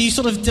Day. Do you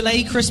sort of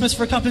delay Christmas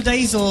for a couple of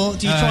days, or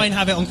do you try and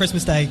have it on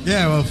Christmas Day?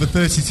 Yeah, well, for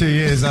 32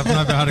 years I've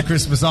never had a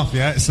Christmas off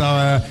yet, so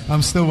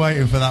I'm still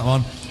waiting for that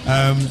one.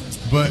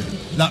 But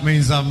that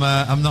means I'm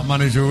not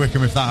manager of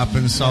Wycombe if that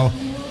happens, so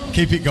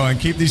keep it going,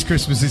 keep these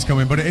Christmases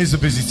coming. But it is a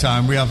busy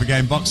time. We have a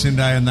game Boxing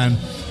Day, and then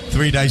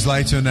 3 days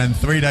later, and then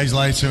 3 days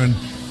later,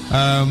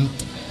 and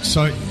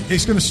so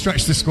it's going to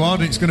stretch the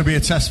squad. It's going to be a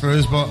test for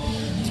us, but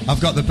I've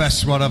got the best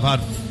squad I've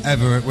had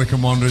ever at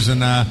Wycombe Wanderers,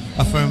 and I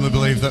firmly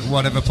believe that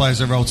whatever players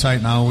they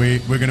rotate now, we're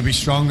going to be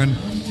strong, and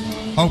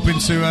hoping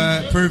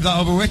to prove that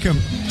over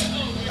Wycombe.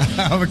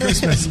 Over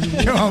Christmas.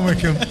 Come on,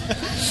 Wycombe.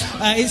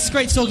 It's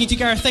great talking to you,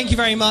 Gareth. Thank you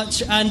very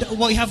much. And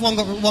we have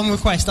one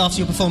request after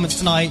your performance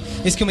tonight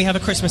is, can we have a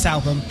Christmas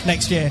album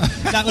next year?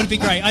 That would be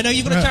great. I know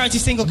you've got a charity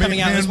single coming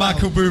out as well.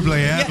 Michael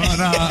Bublé, yeah?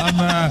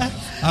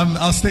 But no,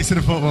 I'll stick to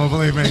the football,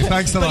 believe me.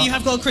 Thanks a lot. But you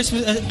have got a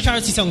Christmas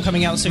charity song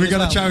coming out soon. We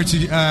got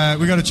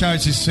a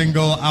charity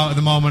single out at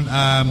the moment.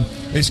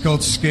 It's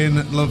called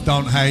Skin, Love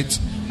Don't Hate.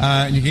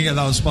 And you can get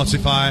that on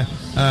Spotify.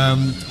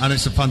 And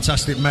it's a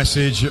fantastic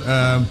message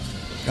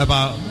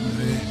about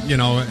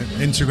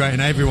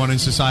integrating everyone in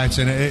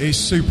society, and it's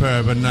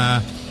superb. And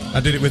I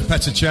did it with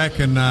Petr Cech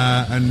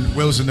and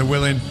Wills and the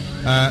Willing,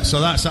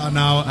 so that's out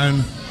now,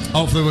 and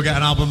hopefully we'll get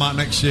an album out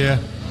next year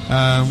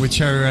with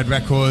Cherry Red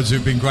Records,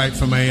 who've been great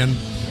for me, and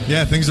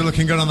yeah, things are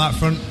looking good on that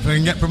front. If we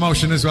can get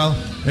promotion as well,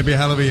 it'd be a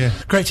hell of a year.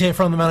 Great to hear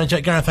from the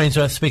manager, Gareth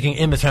Ainsworth, speaking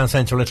in the town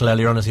centre a little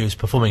earlier on as he was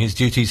performing his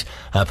duties,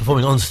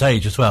 performing on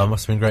stage as well. It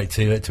must have been great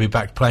to be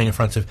back playing in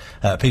front of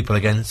people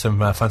again. Some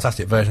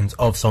fantastic versions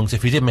of songs.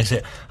 If you did miss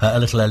it a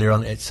little earlier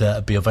on, it's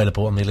be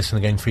available on the Listen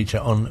Again feature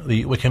on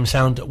the Wycombe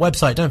Sound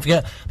website. Don't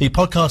forget the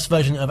podcast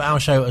version of our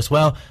show as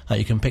well.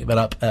 You can pick that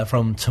up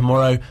from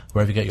tomorrow,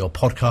 wherever you get your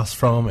podcasts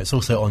from. It's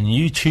also on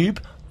YouTube.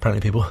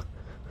 Apparently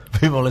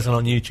people listen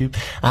on YouTube,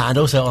 and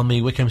also on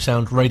the Wycombe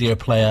Sound radio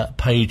player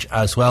page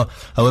as well.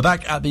 We're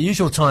back at the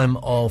usual time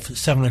of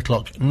 7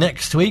 o'clock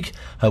next week.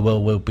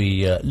 We'll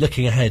be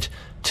looking ahead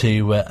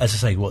to, as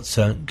I say, what's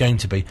going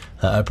to be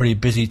a pretty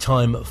busy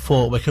time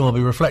for Wycombe. We'll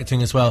be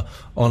reflecting as well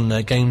on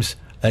games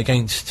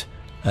against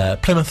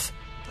Plymouth,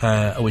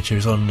 which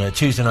is on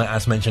Tuesday night,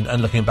 as mentioned,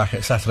 and looking back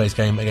at Saturday's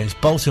game against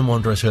Bolton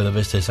Wanderers, who are the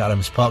visitors at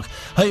Adams Park.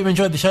 Hope you've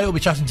enjoyed the show. We'll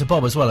be chatting to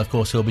Bob as well, of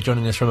course, who'll be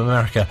joining us from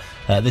America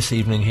this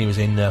evening. He was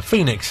in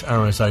Phoenix,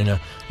 Arizona.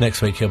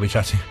 Next week he'll be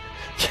chatting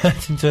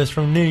chatting to us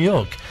from New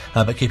York,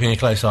 but keeping a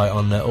close eye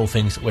on all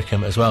things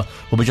Wycombe as well.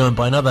 We'll be joined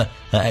by another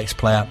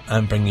ex-player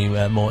and bring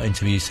you more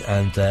interviews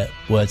and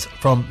words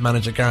from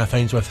manager Gareth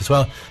Ainsworth as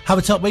well. Have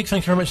a top week.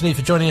 Thank you very much indeed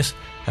for joining us,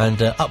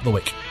 and up the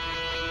Wick.